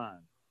on his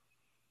line.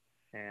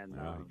 And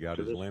he got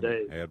his limit.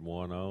 Day, had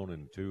one on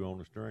and two on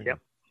the string. Yep,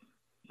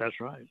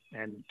 that's right.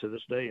 And to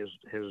this day, his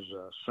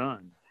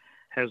son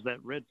has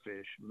that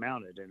redfish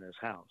mounted in his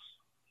house.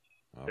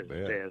 I bet.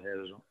 His dad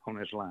has on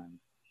his line.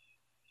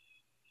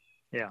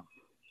 Yeah.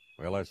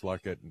 Well, that's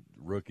like that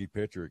rookie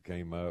pitcher that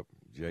came up,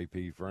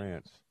 J.P.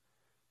 France.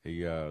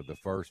 He the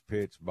first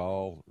pitch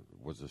ball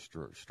was a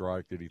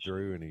strike that he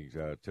threw, and he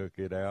took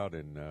it out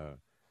and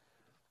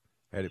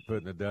had it put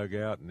in the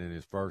dugout, and then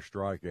his first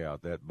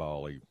strikeout, that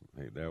ball,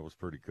 that was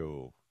pretty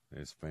cool.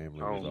 His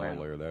family was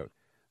all there.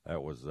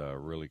 That was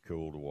really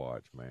cool to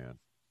watch, man.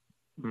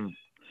 Mm.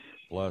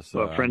 Plus,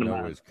 well, I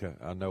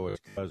know his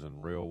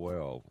cousin real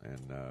well,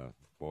 and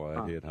boy,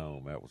 that hit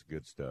home. That was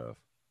good stuff.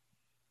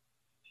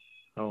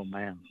 Oh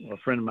man, well, a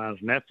friend of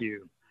mine's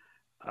nephew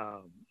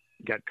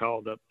got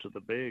called up to the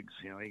bigs.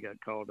 You know, he got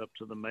called up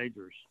to the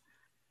majors,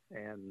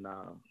 and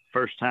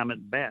first time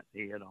at bat,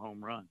 he had a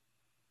home run.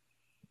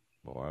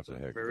 Boy, that's a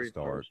heck of a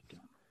start.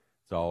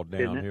 It's all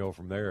downhill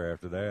from there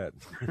after that.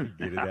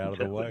 Get it out of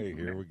the way.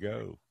 Here we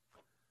go.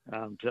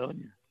 I'm telling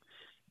you.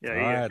 Yeah.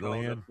 All right,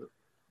 Lynn.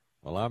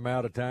 Well, I'm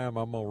out of time.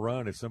 I'm going to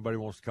run. If somebody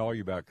wants to call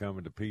you about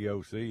coming to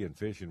POC and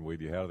fishing with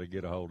you, how do they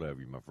get a hold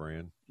of you, my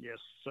friend? Yes,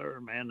 sir,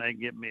 man. They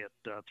can get me at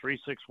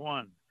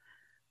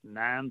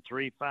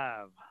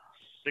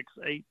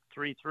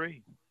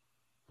 361-935-6833.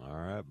 All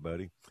right,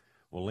 buddy.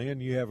 Well,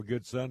 Lynn, you have a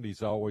good Sunday.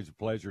 It's always a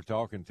pleasure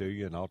talking to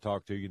you, and I'll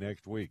talk to you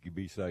next week. You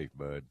be safe,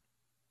 bud.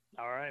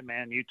 All right,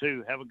 man. You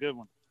too. Have a good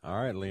one. All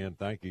right, Lynn.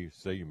 Thank you.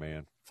 See you,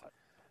 man.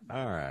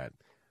 All right.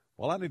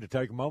 Well, I need to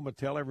take a moment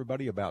to tell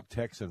everybody about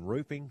Texan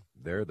Roofing.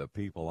 They're the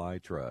people I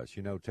trust.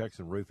 You know,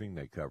 Texan Roofing,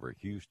 they cover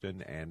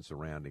Houston and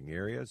surrounding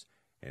areas,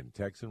 and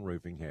Texan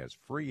Roofing has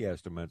free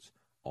estimates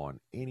on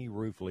any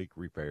roof leak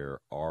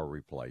repair or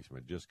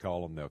replacement. Just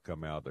call them. They'll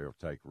come out. They'll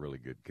take really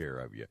good care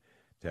of you.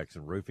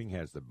 Texan Roofing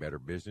has the Better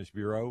Business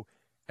Bureau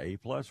A+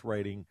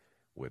 rating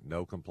with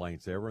no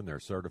complaints ever, and they're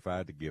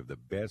certified to give the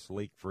best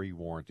leak-free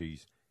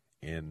warranties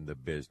in the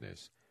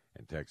business.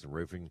 And Texan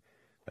Roofing,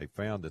 they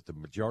found that the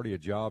majority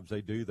of jobs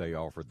they do, they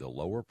offer the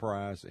lower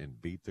price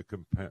and beat the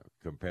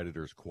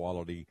competitors'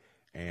 quality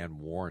and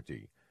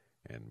warranty.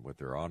 And with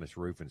their honest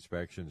roof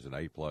inspections and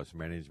A+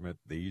 management,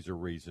 these are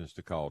reasons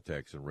to call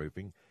Texan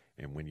Roofing.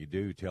 And when you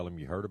do, tell them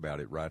you heard about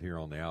it right here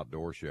on the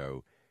Outdoor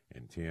Show.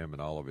 And Tim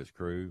and all of his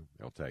crew,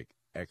 they'll take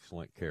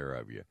excellent care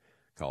of you.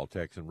 Call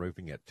Texan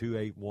Roofing at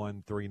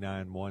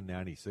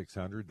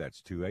 281-391-9600.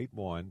 That's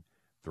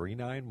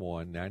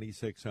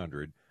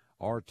 281-391-9600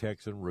 or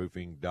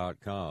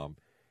TexanRoofing.com.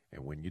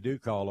 And when you do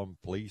call them,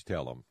 please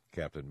tell them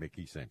Captain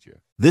Mickey sent you.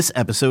 This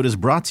episode is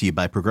brought to you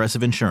by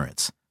Progressive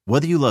Insurance.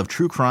 Whether you love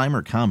true crime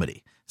or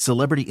comedy,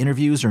 celebrity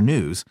interviews or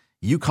news,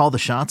 you call the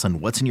shots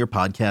on what's in your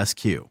podcast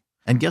queue.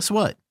 And guess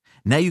what?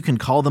 Now you can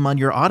call them on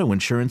your auto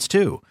insurance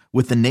too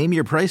with the Name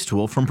Your Price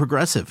tool from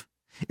Progressive.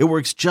 It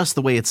works just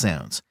the way it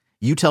sounds.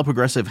 You tell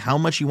Progressive how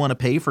much you want to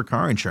pay for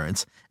car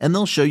insurance, and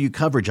they'll show you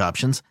coverage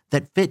options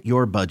that fit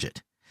your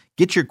budget.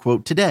 Get your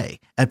quote today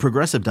at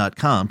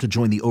Progressive.com to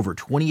join the over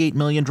 28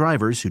 million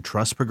drivers who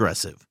trust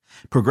Progressive.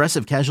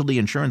 Progressive Casualty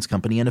Insurance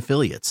Company and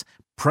Affiliates.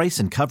 Price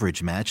and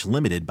coverage match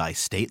limited by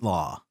state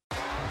law.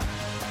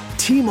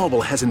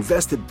 T-Mobile has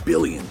invested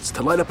billions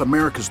to light up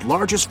America's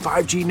largest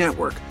 5G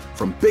network,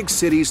 from big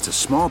cities to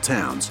small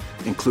towns,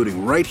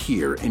 including right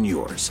here in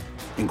yours.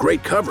 And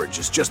great coverage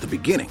is just the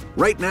beginning.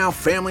 Right now,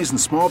 families and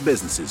small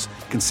businesses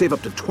can save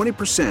up to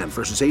 20%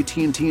 versus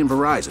AT&T and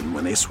Verizon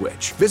when they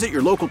switch. Visit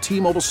your local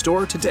T-Mobile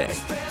store today.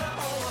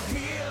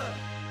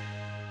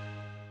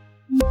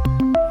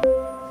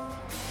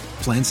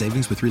 Plan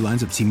savings with 3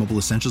 lines of T-Mobile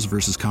Essentials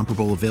versus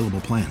comparable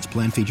available plans.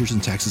 Plan features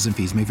and taxes and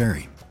fees may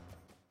vary.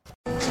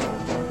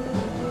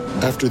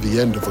 After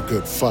the end of a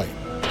good fight,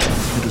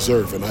 you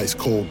deserve an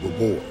ice-cold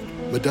reward.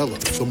 Modelo,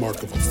 the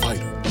mark of a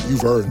fighter.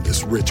 You've earned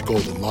this rich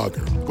golden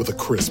lager with a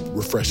crisp,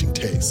 refreshing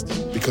taste.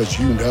 Because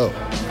you know,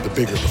 the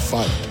bigger the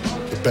fight,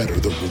 the better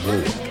the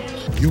reward.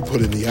 You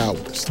put in the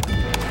hours,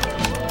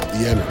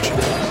 the energy,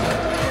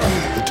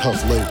 the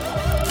tough labor.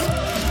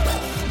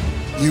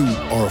 You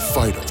are a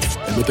fighter,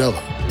 and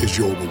Modelo is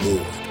your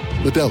reward.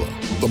 Modelo,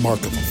 the mark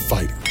of a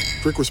fighter.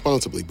 Drink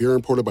responsibly. Beer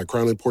imported by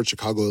Crown Imports,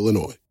 Chicago,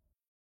 Illinois.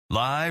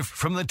 Live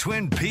from the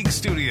Twin Peaks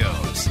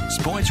Studios,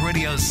 Sports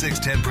Radio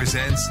 610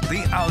 presents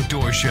The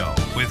Outdoor Show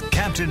with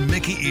Captain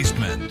Mickey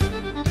Eastman.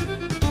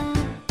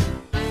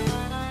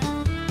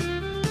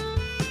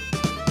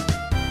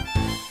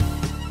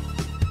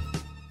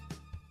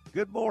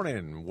 Good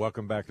morning.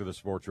 Welcome back to the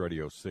Sports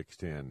Radio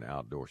 610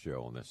 Outdoor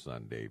Show on this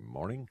Sunday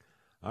morning.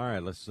 All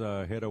right, let's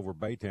head over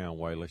Baytown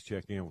way. Let's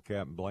check in with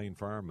Captain Blaine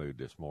Friermood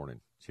this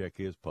morning. Check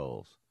his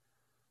pulse.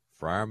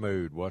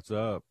 Friermood, what's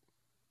up?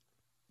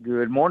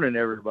 Good morning,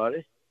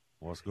 everybody.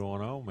 What's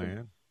going on,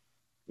 man?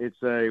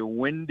 It's a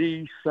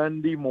windy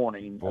Sunday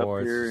morning.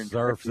 Boy, up here in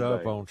surf's Trinity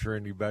up Bay. on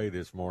Trinity Bay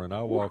this morning.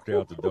 I walked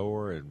out the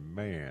door, and,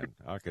 man,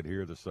 I could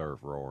hear the surf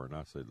roaring.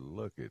 I said,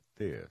 look at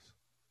this.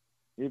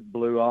 It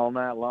blew all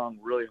night long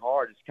really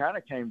hard. It's kind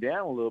of came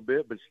down a little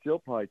bit, but still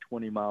probably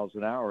 20 miles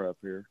an hour up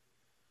here.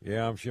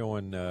 Yeah, I'm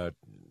showing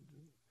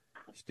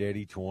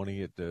steady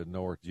 20 at the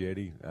North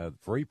Jetty.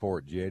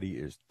 Freeport Jetty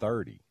is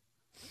 30.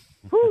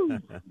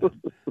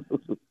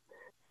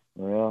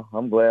 Well,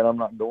 I'm glad I'm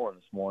not going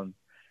this morning.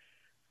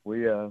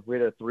 We had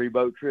a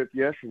 3-boat trip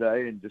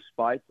yesterday, and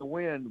despite the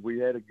wind, we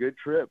had a good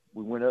trip.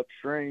 We went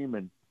upstream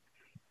and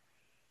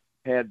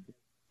had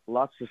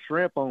lots of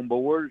shrimp on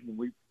board, and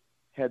we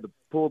had to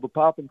pull the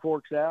popping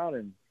corks out,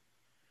 and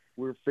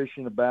we're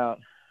fishing about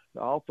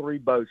all 3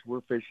 boats.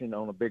 We're fishing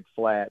on a big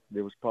flat.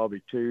 It was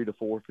probably 2 to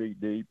 4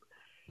 feet deep,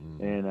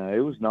 and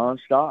it was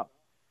nonstop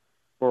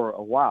for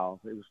a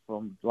while. It was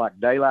from like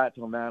daylight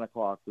till 9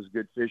 o'clock was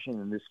good fishing,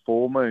 and this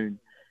full moon,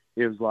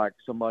 it was like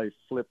somebody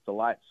flipped the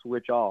light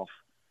switch off.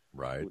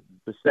 Right.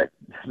 The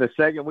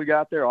second we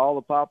got there, all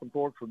the popping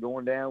corks were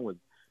going down with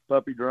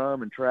puppy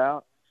drum and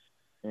trout,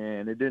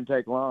 and it didn't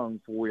take long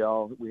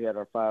before we had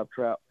our 5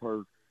 trout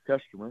per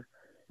customer.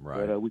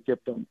 Right. But we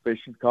kept on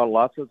fishing, caught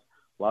lots of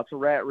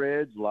rat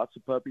reds, lots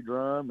of puppy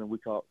drum, and we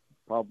caught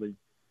probably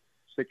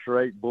 6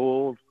 or 8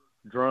 bull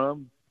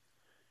drum.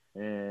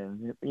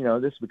 And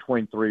this is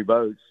between 3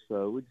 boats,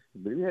 so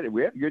we had a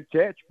good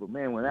catch. But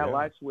man, when that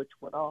light switch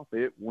went off,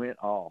 it went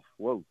off.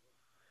 Whoa!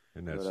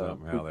 Isn't that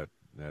something? How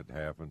that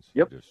happens?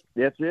 Yep,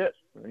 that's it.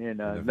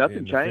 And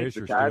nothing changed.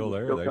 The fish the are still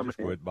there. Still they coming just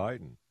quit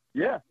biting.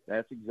 Yeah,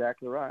 that's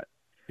exactly right.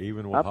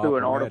 Even with I threw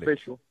an hopper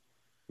artificial.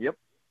 Yep.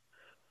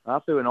 I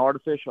threw an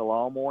artificial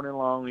all morning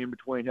long in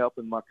between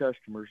helping my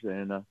customers,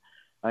 and I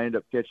ended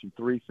up catching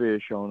 3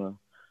 fish on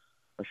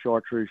a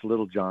chartreuse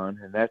Little John,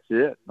 and that's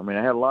it. I mean,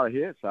 I had a lot of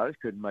hits. I just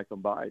couldn't make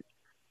them bite.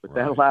 But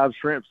that live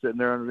shrimp sitting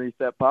there underneath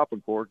that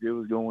popping cork, it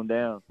was going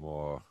down.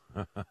 Boy.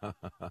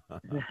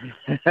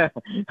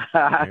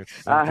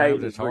 I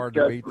hate it's hard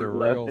to beat the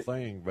real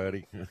thing,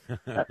 buddy.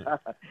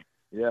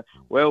 Yeah.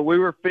 Well, we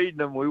were feeding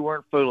them. We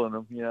weren't fooling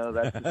them. You know,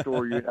 that's the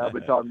story you and I've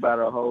been talking about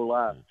our whole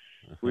life.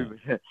 We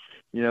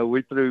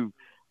threw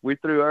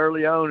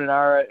early on in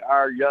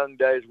our young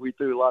days. We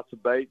threw lots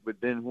of bait,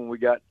 but then when we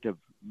got to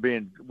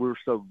we were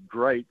so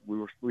great.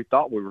 We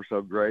thought we were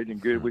so great and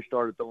good. We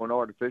started throwing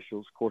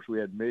artificials. Of course, we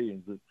had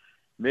millions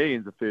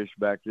of fish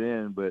back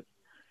then. But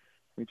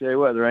let me tell you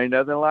what, there ain't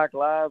nothing like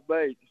live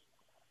bait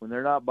when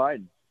they're not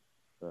biting.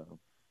 So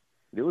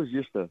it was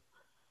just a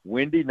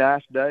windy,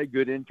 nice day,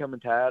 good incoming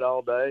tide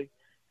all day.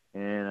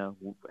 And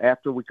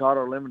after we caught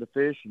our limit of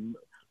fish and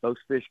those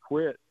fish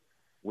quit,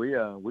 we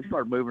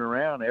started moving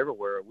around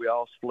everywhere. We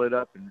all split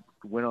up and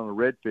went on a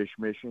redfish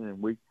mission,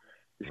 and we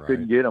just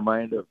couldn't get them.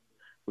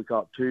 We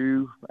caught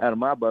 2 out of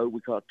my boat. We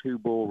caught 2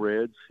 bull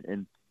reds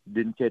and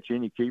didn't catch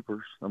any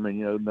keepers. I mean,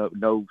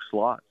 no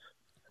slots.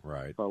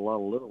 Right. Caught a lot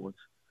of little ones.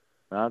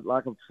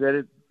 Like I've said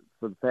it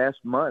for the past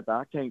month,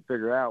 I can't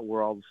figure out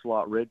where all the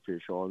slot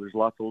redfish are. There's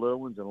lots of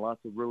little ones and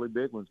lots of really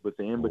big ones, but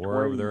the in between.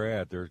 Wherever they're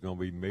at, there's going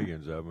to be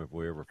millions of them if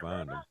we ever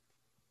find them.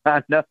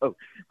 I know.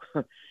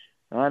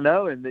 I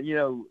know, and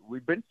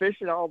we've been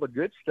fishing all the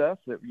good stuff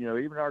that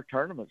even our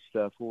tournament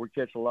stuff where we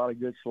catch a lot of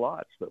good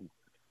slots, but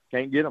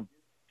can't get them.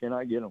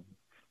 Cannot get them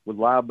with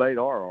live bait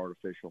or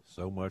artificial.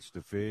 So much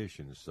to fish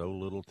and so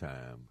little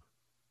time.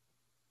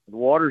 The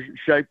water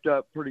shaped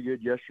up pretty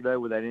good yesterday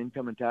with that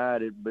incoming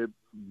tide. It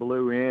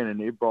blew in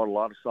and it brought a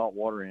lot of salt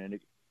water in.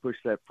 It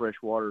pushed that fresh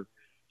water.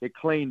 It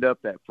cleaned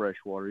up that fresh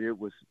water. It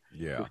was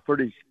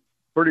pretty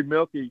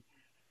milky.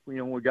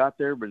 When we got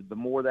there, but the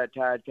more that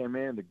tide came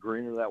in, the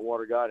greener that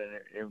water got.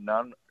 And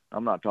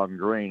I'm not talking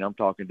green. I'm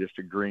talking just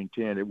a green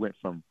tint. It went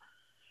from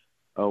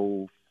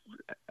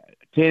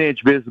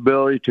 10-inch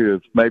visibility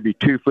to maybe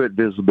 2-foot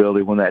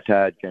visibility when that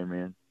tide came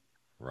in.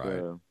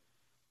 Right.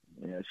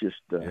 It's just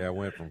it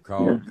went from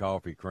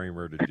coffee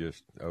creamer to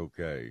just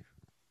okay.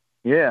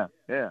 Yeah.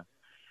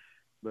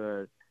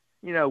 But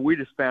we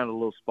just found a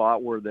little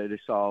spot where they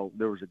saw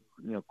there was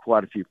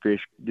quite a few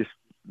fish. Just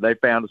they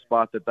found a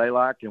spot that they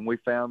liked, and we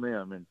found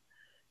them, and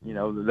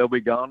they'll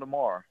be gone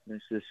tomorrow.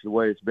 It's just the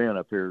way it's been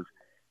up here.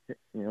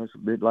 It's a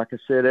bit like I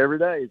said every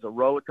day. It's a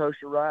roller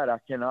coaster ride. I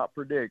cannot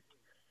predict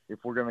if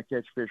we're going to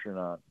catch fish or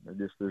not.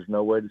 There's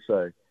no way to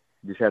say.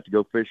 You just have to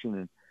go fishing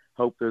and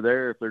hope they're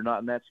there. If they're not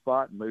in that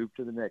spot, move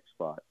to the next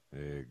spot.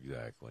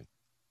 Exactly.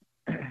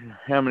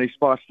 How many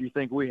spots do you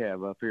think we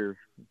have up here?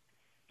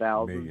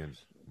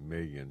 Thousands.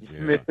 Millions. Yeah.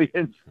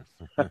 Millions.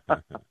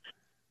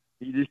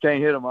 You just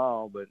can't hit them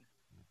all, but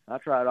I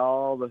tried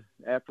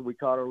after we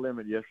caught our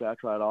limit yesterday, I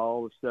tried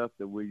all the stuff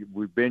that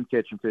we've been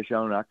catching fish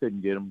on, and I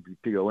couldn't get them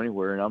to go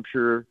anywhere. And I'm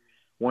sure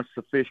once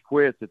the fish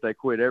quit, that they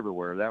quit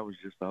everywhere. That was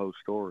just the whole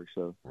story.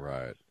 So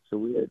right. So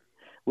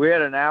we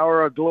had an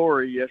hour of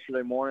glory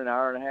yesterday morning, an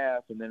hour and a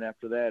half, and then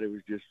after that, it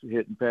was just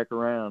hit and peck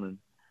around, and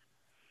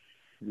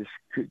just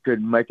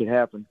couldn't make it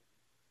happen.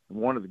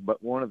 One of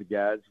the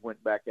guys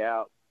went back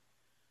out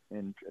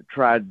and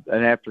tried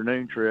an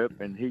afternoon trip,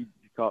 and he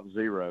caught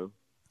 0.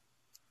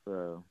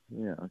 So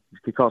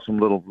he caught some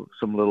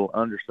little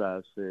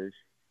undersized fish.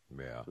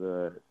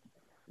 Yeah.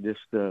 Just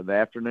the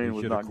afternoon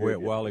was not good. Should have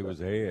quit while he was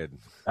ahead.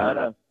 I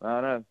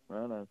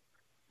know.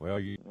 Well,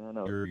 you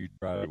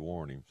tried to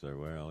warn him.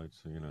 So,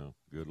 it's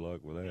good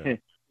luck with that.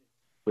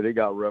 But it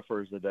got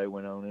rougher as the day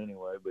went on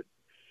anyway. But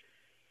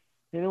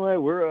anyway,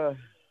 I'm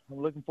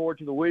looking forward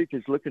to the week.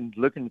 It's looking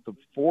at the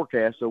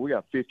forecast. So we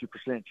got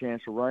 50%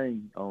 chance of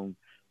rain on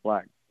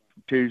like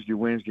Tuesday,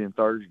 Wednesday, and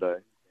Thursday.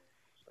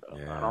 So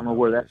I don't know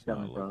where that's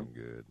coming from.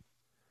 Good.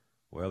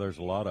 Well, there's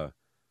a lot of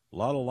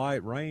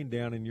light rain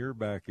down in your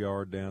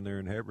backyard down there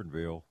in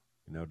Hebronville.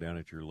 Down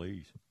at your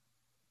lease.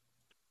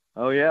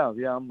 Oh yeah.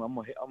 I'm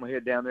gonna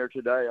head down there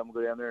today. I'm gonna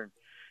go down there and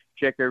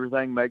check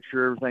everything, make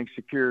sure everything's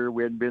secure.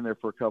 We hadn't been there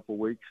for a couple of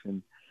weeks,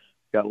 and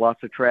got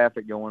lots of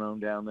traffic going on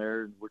down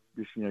there. We're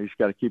just you just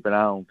got to keep an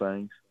eye on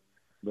things.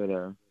 But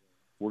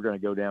we're gonna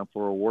go down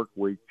for a work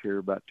week here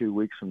about 2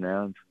 weeks from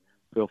now and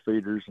fill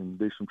feeders and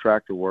do some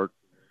tractor work.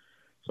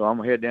 So I'm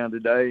gonna head down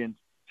today and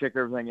check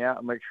everything out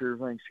and make sure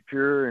everything's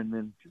secure, and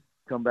then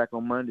come back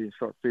on Monday and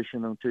start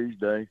fishing on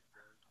Tuesday.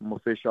 I'm gonna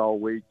fish all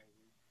week.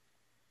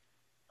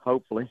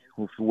 Hopefully,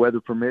 with the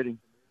weather permitting.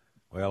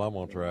 Well, I'm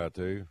gonna try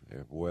to,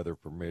 if weather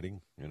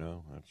permitting.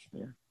 That's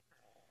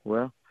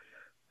Well,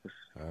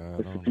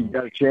 if you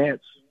got a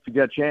chance,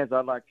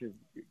 I'd like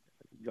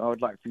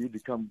for you to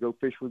come go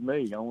fish with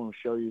me. I want to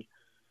show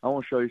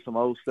you some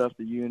old stuff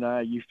that you and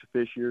I used to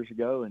fish years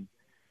ago, and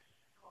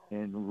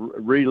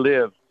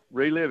relive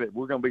it.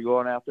 We're going to be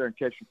going out there and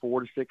catching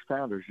 4 to 6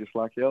 pounders just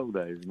like the old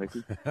days,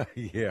 Mickey.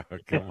 Yeah,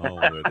 come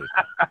on with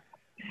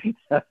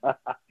it.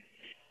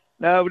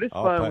 No, but it's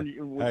fun.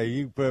 Hey,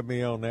 you put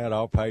me on that,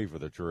 I'll pay for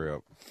the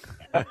trip.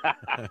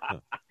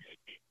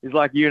 it's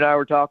like you and I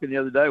were talking the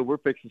other day. We're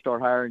fixing to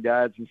start hiring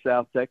guides in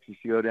South Texas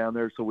to go down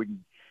there so we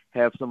can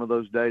have some of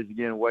those days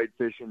again, wade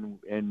fishing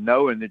and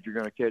knowing that you're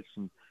going to catch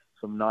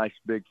some nice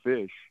big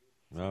fish.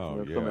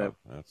 Oh, Some yeah. of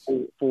That's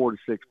 4 to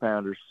 6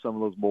 pounders. Some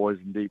of those boys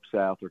in Deep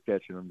South are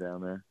catching them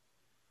down there.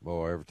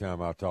 boy. Every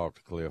time I talk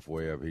to Cliff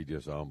Webb, he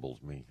just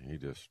humbles me.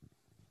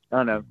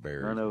 I know.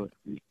 Me.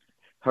 It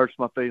hurts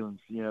my feelings,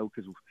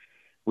 because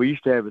we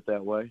used to have it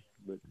that way.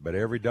 But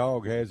every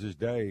dog has his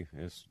day.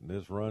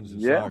 This runs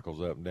in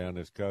cycles up and down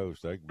this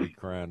coast. They could be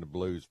crying the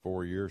blues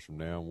 4 years from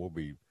now, and we'll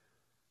be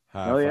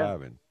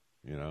high-fiving.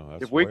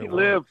 That's if we can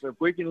live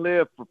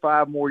for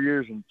 5 more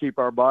years and keep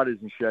our bodies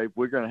in shape,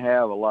 we're going to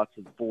have lots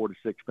of 4 to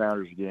 6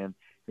 pounders again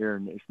here,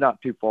 and it's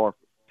not too far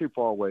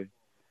away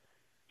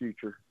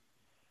future.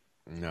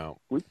 No,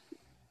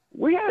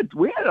 we had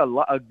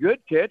a good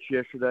catch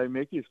yesterday,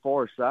 Mickey. As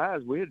far as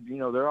size, we had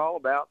they're all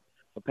about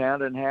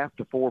 1.5 pounds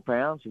to 4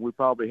 pounds, and we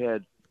probably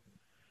had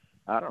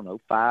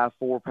 5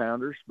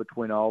 4-pounders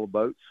between all the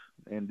boats,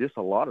 and just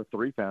a lot of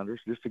 3-pounders.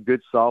 Just a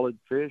good solid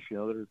fish,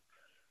 that are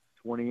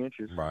 20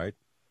 inches. Right.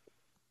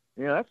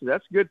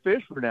 That's good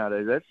fish for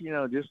nowadays. That's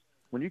just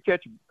when you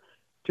catch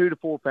 2 to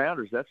 4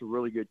 pounders, that's a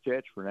really good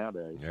catch for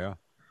nowadays. Yeah,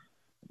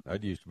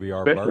 that used to be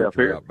our Especially bird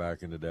trout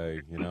back in the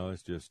day.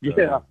 It's just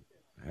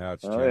how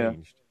it's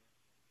changed.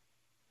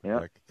 Yeah,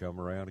 that could come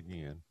around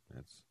again.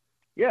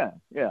 They're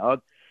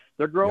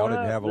growing. Y'all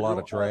didn't up. have a They're lot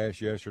of growing up.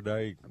 trash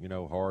yesterday.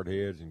 Hard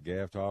heads and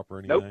gaff top or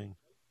anything.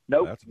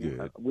 Nope. That's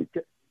good.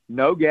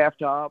 No gaff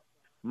top.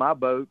 My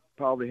boat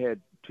probably had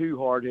 2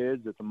 hard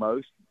heads at the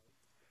most.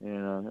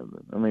 And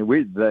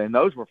and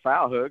those were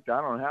foul hooked.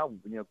 I don't know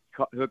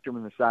how hooked them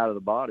in the side of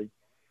the body.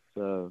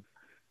 So,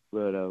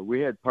 but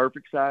we had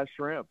perfect size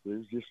shrimp. It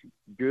was just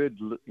good,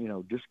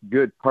 just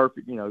good,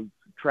 perfect,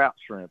 trout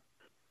shrimp.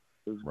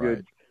 It was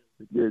right.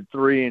 good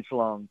 3-inch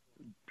long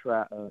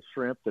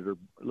shrimp that are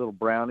little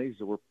brownies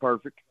that were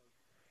perfect.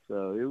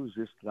 So it was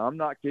just, I'm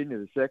not kidding you.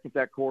 The second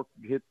that cork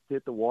hit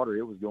the water,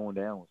 it was going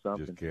down with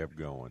something. Just kept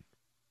going.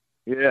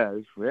 Yeah,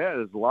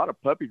 there's a lot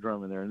of puppy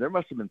drum in there, and there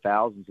must have been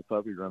thousands of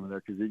puppy drum in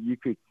there because you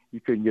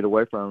couldn't get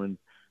away from them. And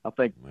I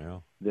think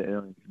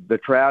the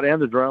trout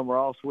and the drum were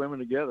all swimming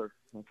together.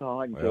 That's all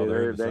I can tell you.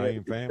 They're the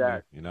same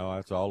family.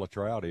 That's all a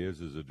trout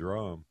is a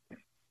drum.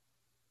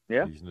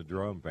 Yeah, he's in the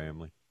drum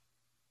family.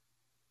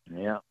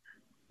 Yeah,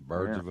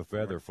 birds of a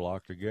feather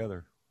flock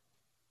together.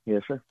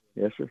 Yes, sir.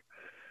 Yes, sir.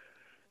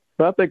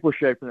 But I think we're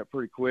shaping it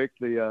pretty quick.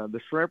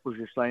 The shrimpers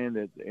are saying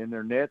that in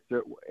their nets,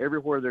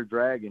 everywhere they're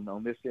dragging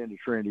on this end of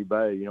Trinity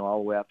Bay, all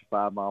the way out to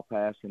 5 Mile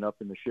Pass and up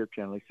in the ship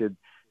channel, he said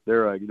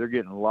they're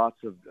getting lots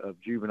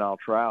of juvenile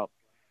trout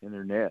in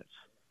their nets.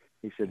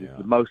 He said it's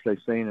the most they've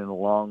seen in a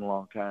long,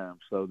 long time.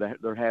 So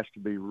there has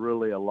to be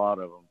really a lot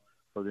of them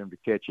for them to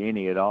catch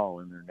any at all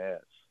in their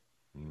nets.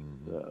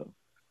 Mm-hmm. So,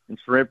 and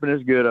shrimping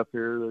is good up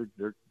here.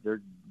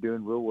 They're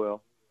doing real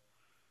well.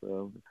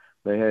 So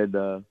they had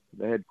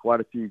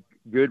quite a few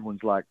good ones,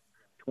 like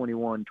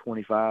 21,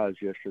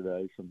 25s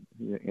yesterday. Some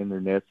in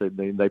their nets.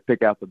 They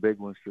pick out the big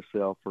ones to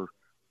sell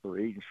for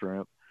eating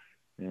shrimp.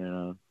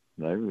 And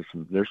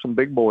there's some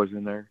big boys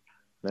in there.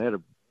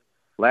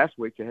 Last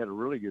week they had a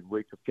really good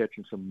week of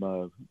catching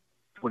some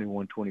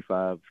 21,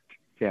 25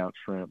 count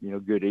shrimp.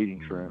 Good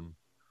eating shrimp.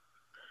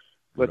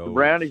 But the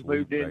brownies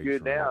moved in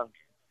good now.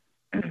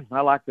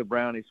 I like the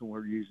brownies when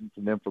we're using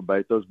them for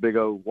bait. Those big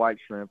old white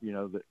shrimp,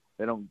 that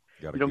they don't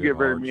Got you don't get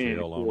very many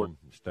shell on them.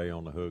 Stay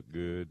on the hook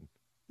good.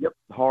 Yep,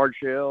 hard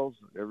shells.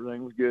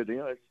 Everything was good.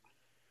 It's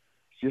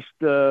just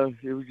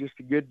it was just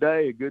a good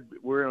day.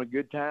 We're in a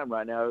good time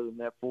right now, other than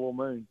that full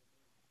moon.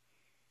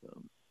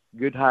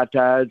 Good high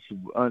tides.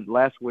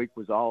 Last week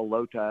was all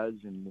low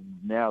tides, and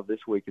now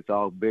this week it's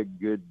all big,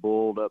 good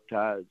bulled up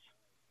tides.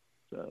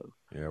 So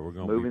yeah, we're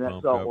going to be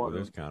pumped up with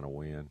this kind of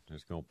wind.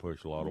 It's going to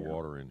push a lot of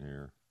water in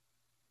here.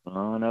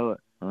 I know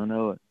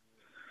it.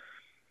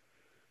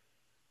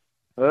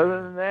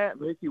 Other than that,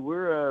 Mickey,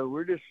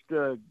 we're just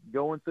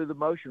going through the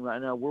motion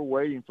right now. We're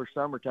waiting for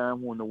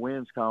summertime when the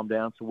winds calm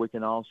down so we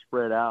can all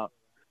spread out.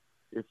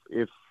 If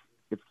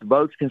the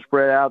boats can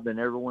spread out, then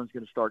everyone's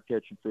going to start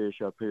catching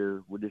fish up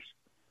here.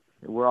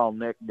 We're all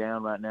neck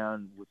down right now,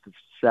 and with the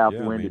south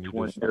wind at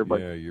 20.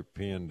 Everybody, you're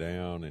pinned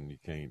down, and you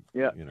can't.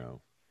 Yeah.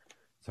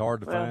 It's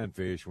hard to find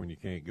fish when you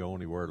can't go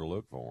anywhere to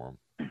look for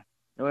them.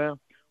 Well,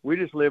 we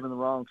just live in the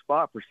wrong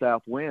spot for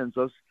south winds.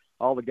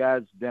 All the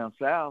guys down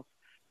south,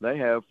 they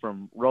have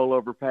from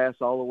Rollover Pass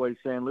all the way to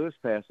San Luis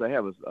Pass. They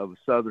have a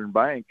southern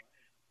bank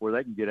where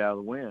they can get out of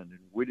the wind, and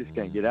we just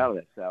can't get out of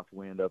that south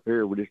wind up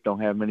here. We just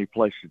don't have many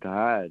places to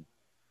hide.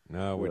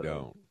 No, we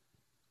don't.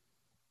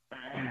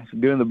 So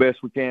doing the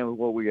best we can with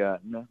what we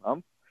got. No,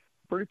 I'm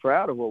pretty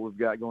proud of what we've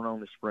got going on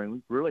this spring.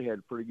 We've really had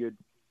a pretty good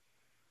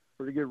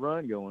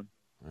run going.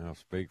 Well,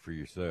 speak for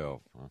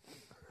yourself.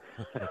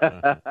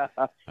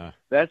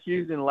 That's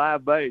using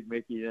live bait,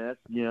 Mickey. That's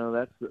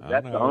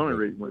the only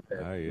reason with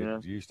that. Hey,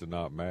 it used to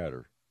not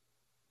matter.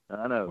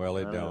 I know. Well,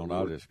 it don't.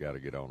 I just got to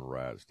get on the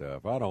right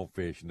stuff. I don't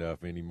fish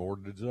enough anymore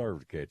to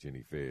deserve to catch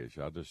any fish.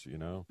 I just, you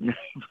know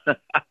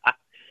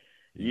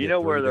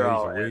where they're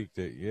all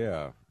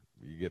at.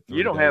 You get 3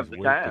 you don't days have a the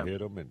week time to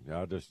hit them, and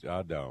I just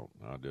don't.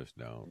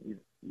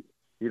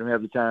 You don't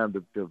have the time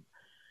to.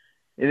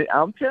 And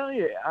I'm telling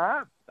you,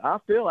 I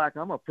feel like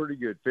I'm a pretty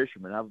good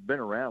fisherman. I've been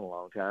around a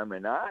long time,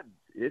 and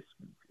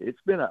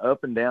it's been an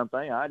up and down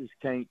thing. I just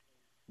can't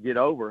get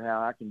over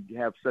how I can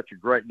have such a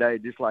great day,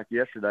 just like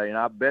yesterday. And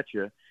I bet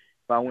you, if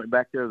I went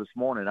back there this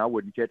morning, I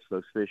wouldn't catch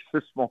those fish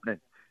this morning.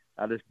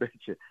 I just bet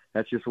you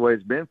that's just the way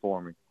it's been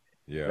for me.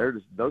 Yeah,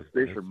 those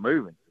fish are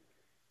moving.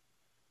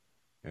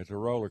 It's a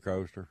roller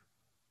coaster.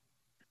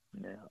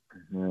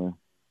 Yeah.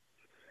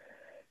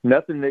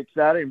 Nothing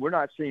exciting. We're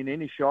not seeing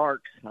any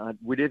sharks.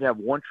 We did have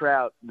one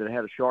trout that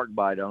had a shark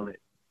bite on it.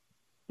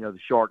 You know, the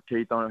shark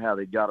teeth on it, how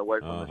they got away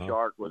from the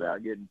shark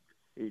without getting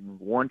eaten.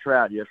 One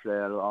trout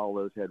yesterday out of all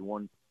those had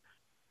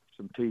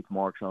some teeth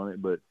marks on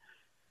it, but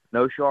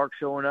no sharks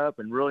showing up,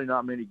 and really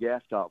not many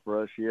gaff top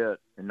for us yet,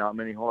 and not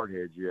many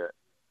hardheads yet.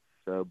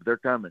 So, but they're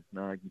coming.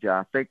 I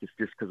think it's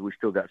just because we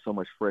still got so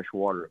much fresh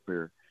water up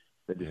here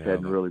that just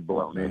hadn't really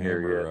blown in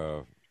here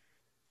yet.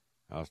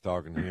 I was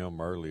talking to him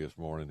early this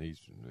morning. He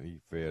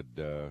fed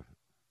that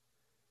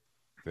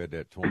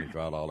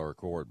 $25 a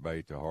quart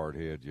bait to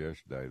hardheads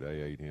yesterday.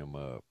 They ate him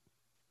up.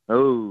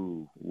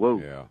 Oh, whoa!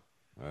 Yeah,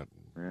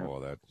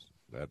 boy,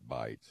 that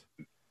bites.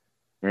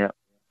 Yeah,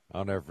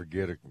 I'll never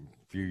forget. A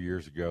few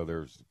years ago, there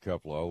was a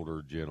couple of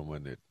older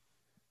gentlemen that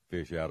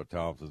fish out of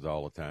Thompson's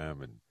all the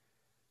time, and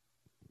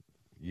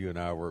you and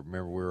I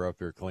remember we were up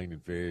there cleaning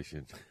fish,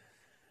 and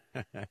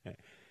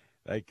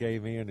they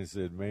came in and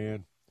said,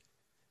 "Man."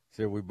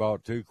 Said we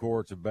bought 2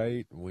 quarts of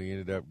bait, and we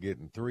ended up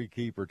getting 3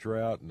 keeper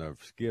trout, and the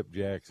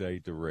skipjacks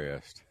ate the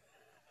rest.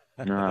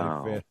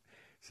 No.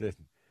 Said,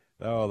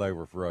 they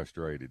were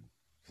frustrated.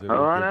 Said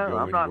I know.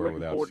 I'm not looking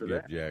without forward to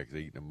that. skipjacks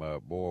eating them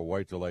up. Boy,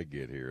 wait till they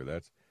get here.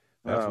 That's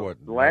what.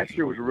 Last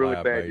year was a really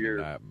bad year.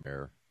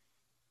 Nightmare.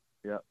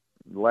 Yeah,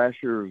 last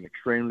year was an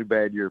extremely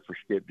bad year for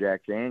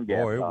skipjacks and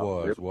gaff Boy, it tops.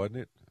 was, wasn't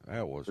it?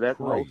 That was That's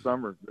crazy. the whole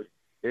summer.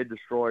 It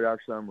destroyed our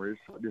summer.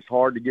 It's just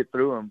hard to get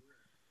through them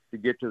to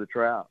get to the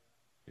trout.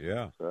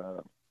 Yeah.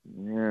 So,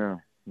 yeah.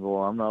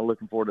 Well, I'm not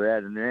looking forward to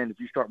that. And then if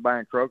you start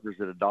buying croakers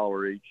at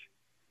 $1 each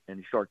and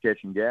you start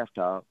catching gaff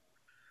top,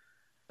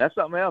 that's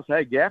something else.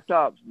 Hey, gaff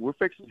tops, we're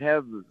fixing to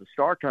have the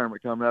Star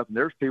Tournament coming up, and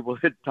there's people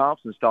at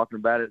Thompson's talking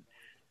about it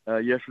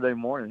yesterday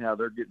morning, how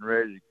they're getting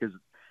ready, because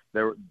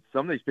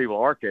some of these people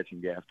are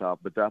catching gaff top,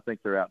 but I think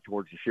they're out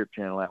towards the ship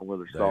channel out where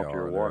there's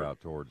saltier water. They're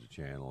out towards the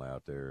channel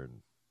out there.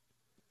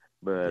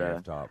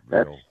 But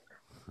Topville.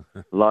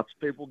 Lots of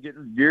people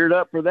getting geared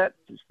up for that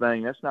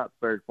thing. That's not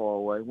very far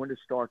away. When does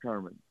Star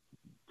Tournament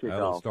kick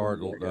off? That'll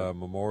start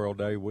Memorial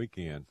Day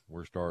weekend.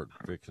 We're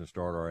fixing to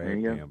start our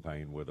ad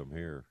campaign with them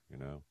here, you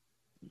know.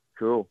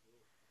 Cool.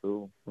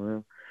 Well,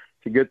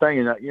 it's a good thing.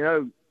 You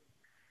know,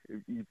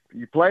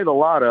 you play the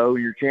lotto,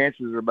 your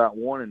chances are about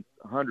 1 in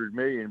 100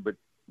 million, but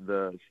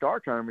the Star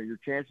Tournament, your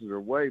chances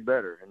are way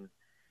better. And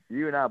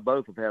you and I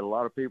both have had a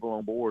lot of people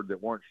on board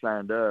that weren't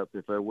signed up.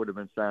 If they would have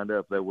been signed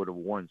up, they would have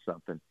won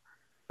something.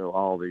 So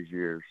all these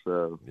years.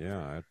 So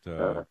yeah,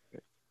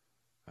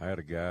 I had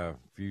a guy a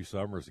few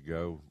summers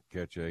ago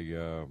catch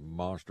a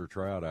monster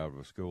trout out of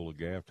a school of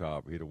gaff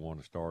top. He'd have won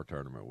the Star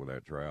Tournament with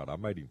that trout. I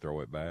made him throw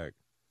it back.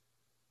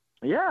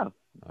 Yeah,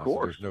 of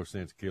course. There's no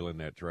sense killing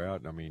that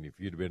trout. I mean, if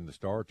you'd have been in the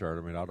Star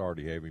Tournament, I'd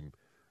already have him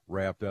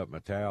wrapped up in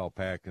a towel,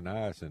 packed in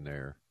ice in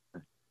there.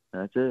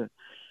 That's it.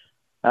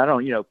 I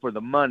don't, for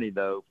the money,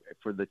 though,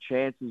 for the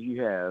chances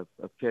you have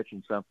of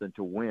catching something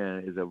to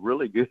win is a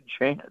really good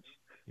chance.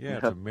 Yeah,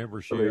 it's a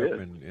membership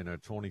and a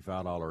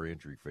 $25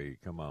 entry fee.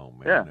 Come on,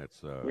 man. Yeah,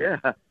 that's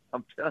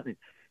I'm telling you.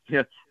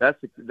 Yeah,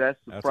 that's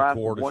the price of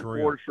one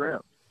quart of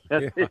shrimp.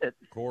 That's it.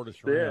 Quart of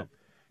shrimp.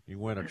 You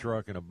win a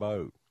truck and a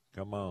boat.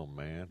 Come on,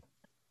 man.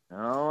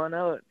 Oh, I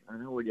know it.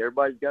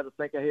 Everybody's got to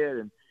think ahead,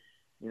 and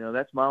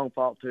that's my own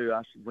fault too.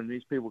 When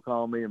these people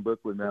call me and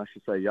book with me, I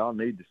should say y'all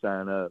need to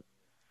sign up.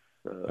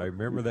 Hey,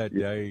 remember that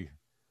day?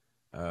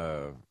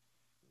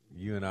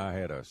 You and I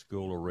had a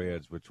school of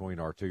reds between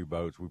our 2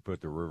 boats. We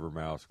put the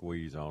Rivermouth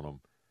squeeze on them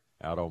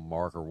out on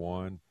Marker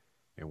 1,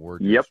 and we're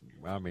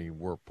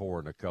we're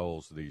pouring the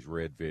coals to these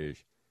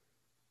redfish.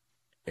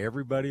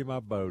 Everybody in my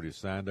boat is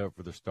signed up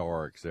for the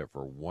Star except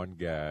for one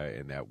guy,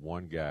 and that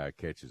one guy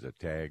catches a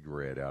tagged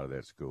red out of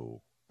that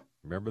school.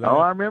 Remember that? Oh,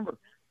 I remember.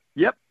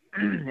 Yep.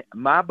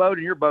 My boat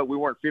and your boat, we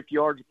weren't 50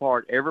 yards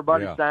apart.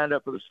 Everybody signed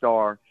up for the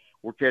Star.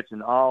 We're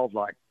catching all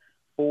like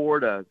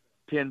 4 to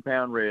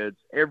 10-pound reds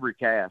every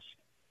cast.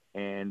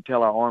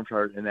 Until our arms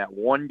hurt, and that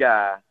one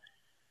guy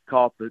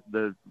caught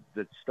the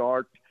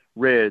Star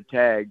red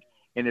tagged,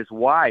 and his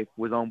wife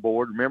was on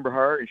board. Remember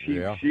her? And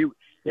him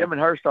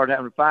and her started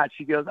having a fight.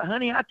 She goes,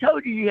 "Honey, I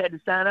told you had to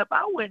sign up.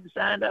 I went and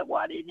signed up.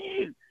 Why didn't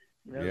you?"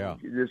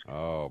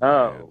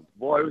 Oh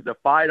boy, it was a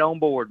fight on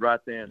board right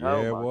then.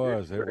 Yeah, it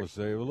was. It was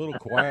a little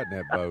quiet in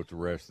that boat the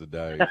rest of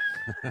the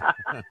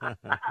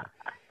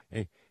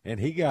day. and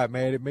he got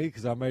mad at me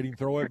because I made him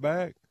throw it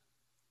back.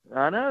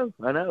 I know,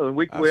 and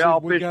we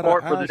all fished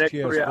hard for the next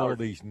 3 hours. Full of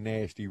these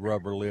nasty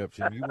rubber lips,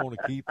 and you want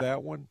to keep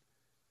that one?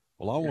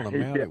 Well, I want to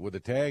mount it with a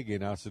tag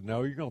in. I said,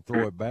 no, you're going to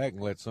throw it back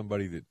and let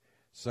somebody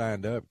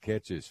signed up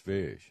catches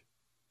fish.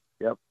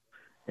 Yep.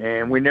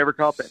 And we never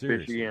caught that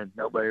Seriously. fish again.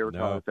 Nobody ever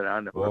caught it that I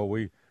know. Well,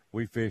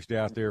 we fished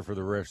out there for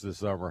the rest of the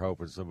summer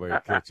hoping somebody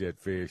would catch that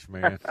fish,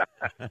 man.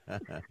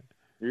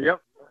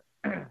 Yep.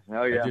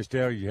 Oh, yeah. I just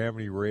tell you how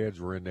many reds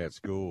were in that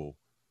school.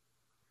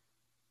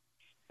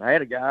 I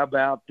had a guy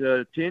about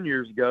 10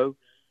 years ago.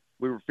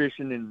 We were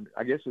fishing in,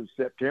 I guess it was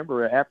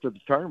September after the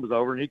term was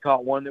over, and he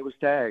caught one that was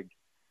tagged.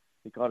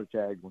 He caught a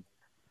tagged one.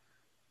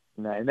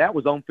 And that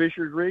was on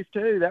Fisher's Reef,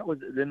 too. That was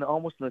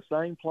almost in the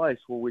same place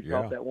where we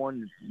caught that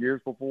one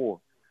years before.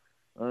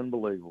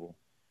 Unbelievable.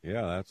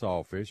 Yeah, that's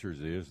all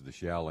Fisher's is, the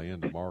shallow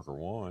end of Marker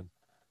 1.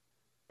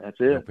 That's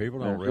it. People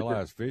don't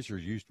realize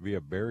Fisher's used to be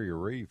a barrier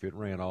reef. It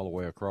ran all the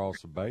way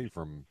across the bay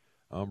from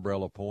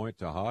Umbrella Point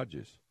to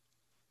Hodges.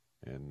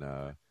 And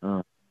I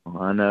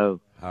know.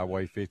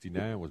 Highway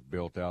 59 was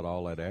built out,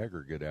 all that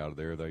aggregate out of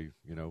there. They,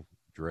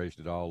 dredged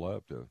it all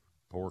up to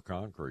pour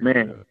concrete.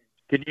 Man,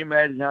 can you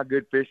imagine how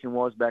good fishing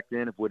was back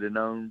then if we'd have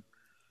known?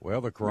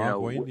 Well, the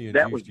Karankawa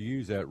Indians used to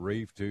use that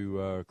reef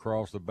to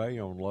cross the bay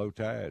on low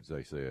tides,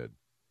 they said.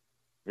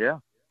 Yeah.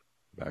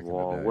 Back in the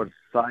day. What a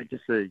sight to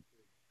see.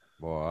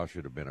 Boy, I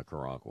should have been a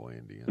Karankawa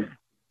Indian.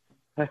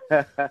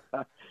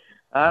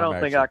 I don't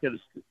think I could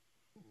have.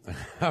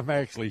 I'm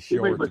actually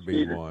short to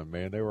be one,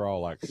 man. They were all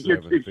like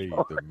 7 feet,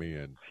 the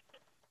men.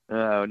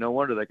 No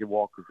wonder they could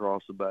walk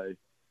across the bay.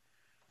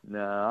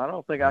 No, I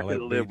don't think I could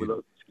have lived with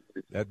those.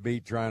 That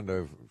beat trying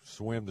to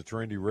swim the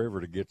Trinity River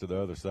to get to the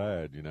other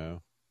side,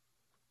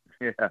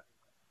 Yeah.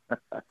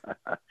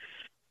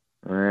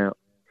 Well,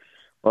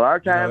 our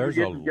time is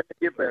going to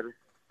get better.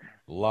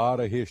 A lot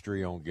of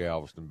history on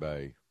Galveston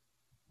Bay.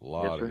 A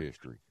lot of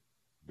history.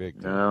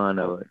 Big time. No, I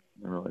know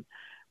it.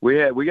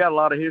 We got a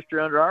lot of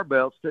history under our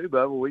belts too,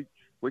 Bubba.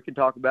 We can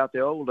talk about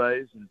the old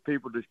days, and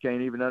people just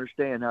can't even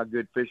understand how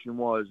good fishing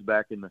was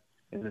back in the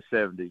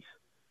 70s.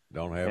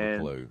 Don't have a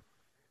clue.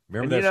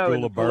 Remember that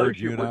school of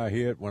birds you and I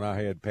hit when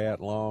I had Pat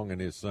Long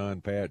and his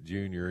son Pat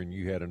Jr. and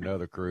you had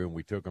another crew, and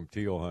we took them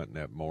teal hunting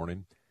that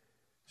morning.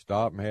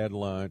 Stopped and had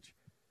lunch,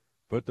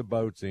 put the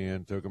boats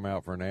in, took them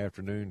out for an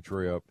afternoon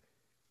trip,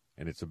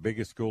 and it's the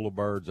biggest school of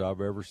birds I've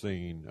ever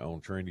seen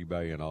on Trinity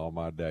Bay in all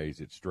my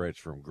days. It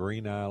stretched from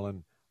Green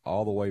Island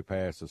all the way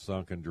past the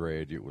sunken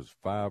dredge. It was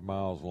 5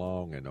 miles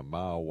long and a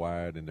mile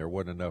wide, and there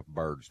wasn't enough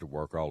birds to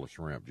work all the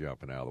shrimp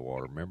jumping out of the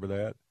water. Remember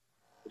that?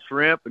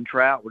 Shrimp and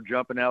trout were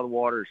jumping out of the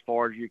water as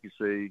far as you could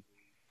see.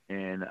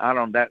 And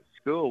that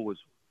school was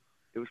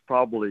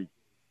probably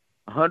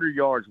 100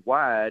 yards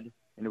wide,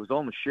 and it was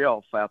on the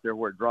shelf out there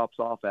where it drops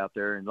off out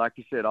there. And like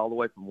you said, all the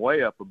way from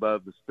way up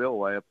above the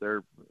spillway up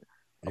there,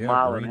 a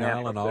mile and a half.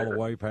 Green Island all the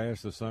way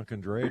past the sunken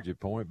dredge at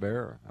Point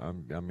Bear. I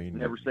mean,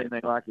 never seen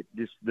anything like it.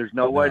 There's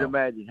no way to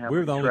imagine how. We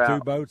were the only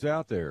two boats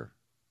out there.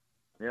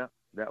 Yeah,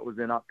 that was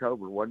in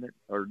October, wasn't it?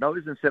 Or no,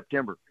 it was in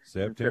September.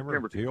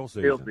 September, teal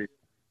season.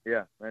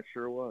 Yeah, that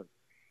sure was.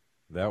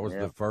 That was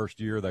the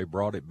first year they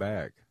brought it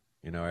back,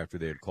 after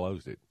they had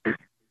closed it.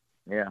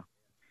 Yeah.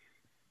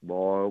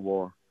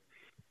 Boy.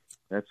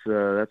 That's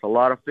a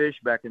lot of fish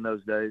back in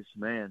those days,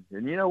 man.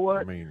 And you know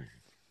what? I mean,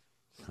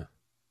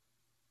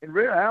 in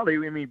reality,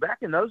 back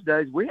in those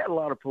days, we had a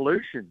lot of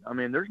pollution. I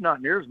mean, there's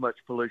not near as much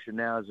pollution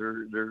now as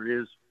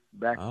there is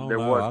back then.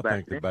 I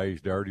think the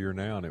bay's dirtier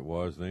now than it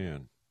was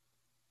then.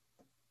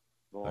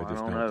 Boy, they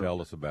just don't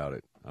tell us about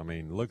it. I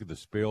mean, look at the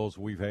spills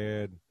we've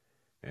had.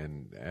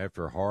 And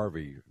after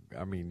Harvey,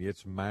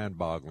 it's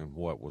mind-boggling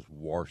what was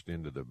washed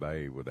into the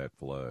bay with that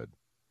flood.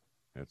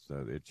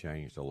 It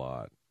changed a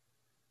lot.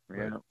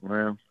 Yeah,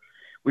 well,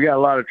 we got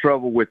a lot of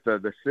trouble with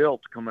the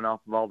silt coming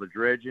off of all the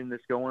dredging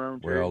that's going on,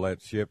 too. Well,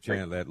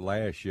 that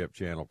last ship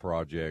channel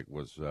project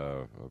was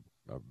a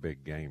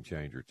big game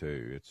changer,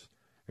 too.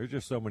 There's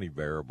just so many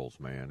variables,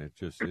 man.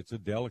 It's a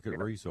delicate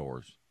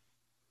resource.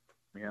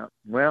 Yeah,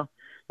 well,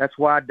 that's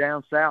why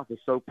down south is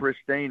so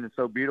pristine and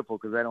so beautiful,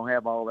 because they don't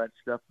have all that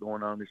stuff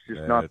going on. It's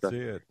just That's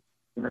it.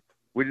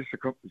 We just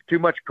too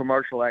much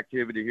commercial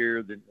activity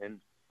here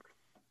and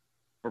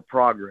for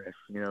progress.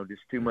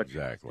 Just too much.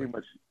 Exactly. Too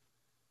much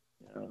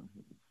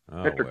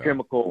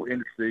petrochemical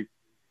industry.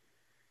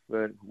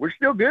 But we're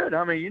still good.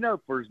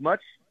 For as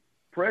much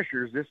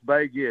pressure as this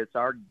bay gets,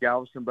 our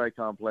Galveston Bay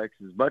complex,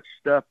 as much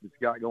stuff that's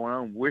got going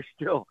on, we're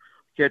still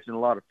catching a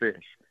lot of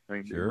fish.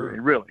 Sure.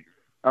 Really.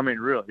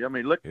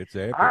 Look, it's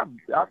epic.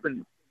 I've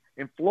been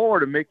in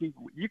Florida, Mickey.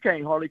 You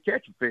can't hardly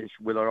catch a fish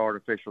with an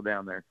artificial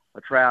down there,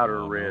 a trout or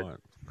a red.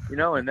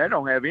 And they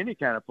don't have any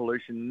kind of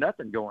pollution,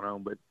 nothing going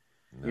on. But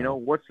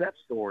what's that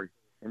story?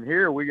 And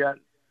here we got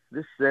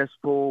this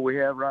cesspool we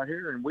have right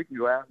here, and we can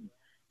go out and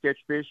catch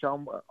fish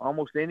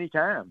almost any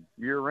time,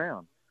 year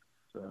round.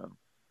 So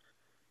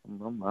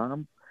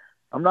I'm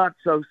not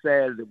so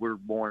sad that we're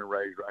born and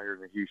raised right here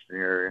in the Houston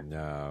area.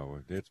 No,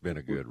 it's been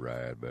a good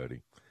ride,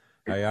 buddy.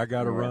 Hey, I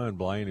got to run,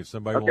 Blaine. If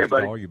somebody wants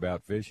to call you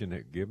about fishing,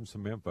 give them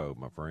some info,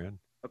 my friend.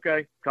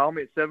 Okay. Call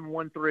me at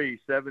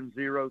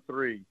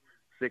 713-703-6656.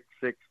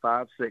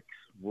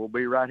 We'll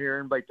be right here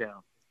in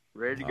Baytown.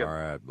 Ready to go. All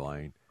right,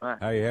 Blaine. All right.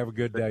 Hey, have a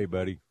good day,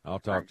 buddy. I'll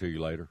talk to you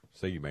later.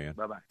 See you, man.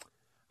 Bye-bye.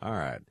 All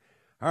right.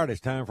 All right,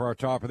 it's time for our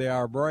top of the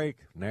hour break.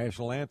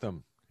 National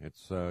Anthem.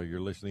 It's you're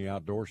listening to the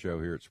Outdoor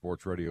Show here at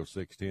Sports Radio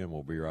 610.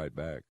 We'll be right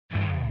back.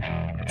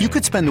 You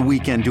could spend the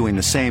weekend doing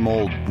the same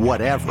old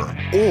whatever,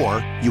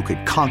 or you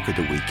could conquer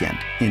the weekend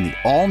in the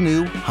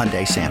all-new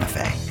Hyundai Santa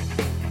Fe.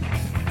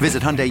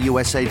 Visit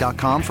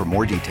HyundaiUSA.com for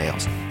more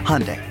details.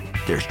 Hyundai,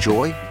 there's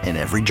joy in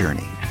every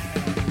journey.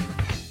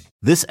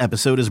 This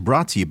episode is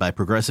brought to you by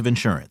Progressive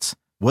Insurance.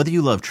 Whether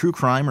you love true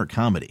crime or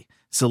comedy,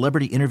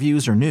 celebrity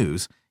interviews or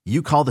news,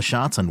 you call the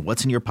shots on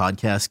what's in your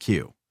podcast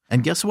queue.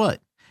 And guess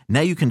what? Now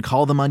you can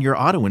call them on your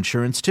auto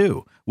insurance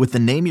too with the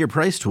Name Your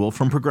Price tool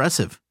from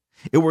Progressive.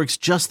 It works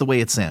just the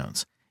way it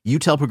sounds. You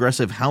tell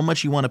Progressive how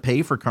much you want to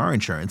pay for car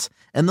insurance,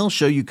 and they'll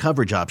show you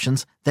coverage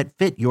options that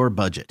fit your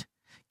budget.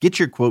 Get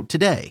your quote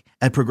today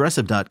at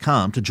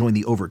Progressive.com to join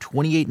the over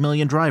 28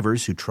 million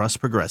drivers who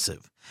trust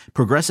Progressive.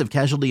 Progressive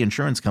Casualty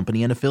Insurance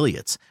Company and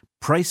Affiliates.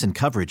 Price and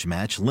coverage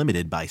match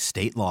limited by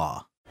state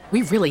law.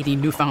 We really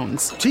need new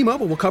phones.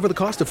 T-Mobile will cover the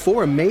cost of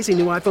 4 amazing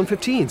new iPhone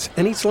 15s,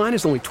 and each line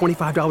is only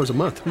 $25 a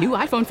month. New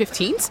iPhone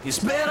 15s? It's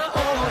better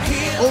over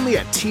here. Only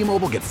at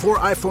T-Mobile, get 4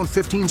 iPhone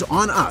 15s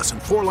on us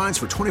and 4 lines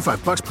for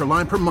 $25 per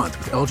line per month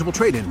with eligible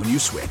trade-in when you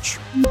switch.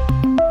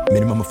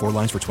 Minimum of 4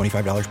 lines for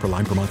 $25 per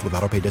line per month with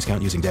autopay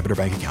discount using debit or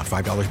bank account.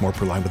 $5 more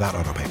per line without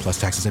autopay, plus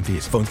taxes and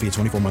fees. Phone fee at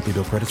 24 monthly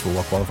bill credits for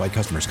well-qualified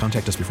customers.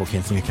 Contact us before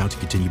canceling account to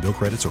continue bill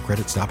credits or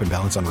credit stop and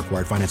balance on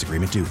required finance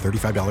agreement due.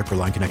 $35 per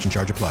line connection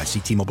charge applies. See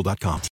T-Mobile.com.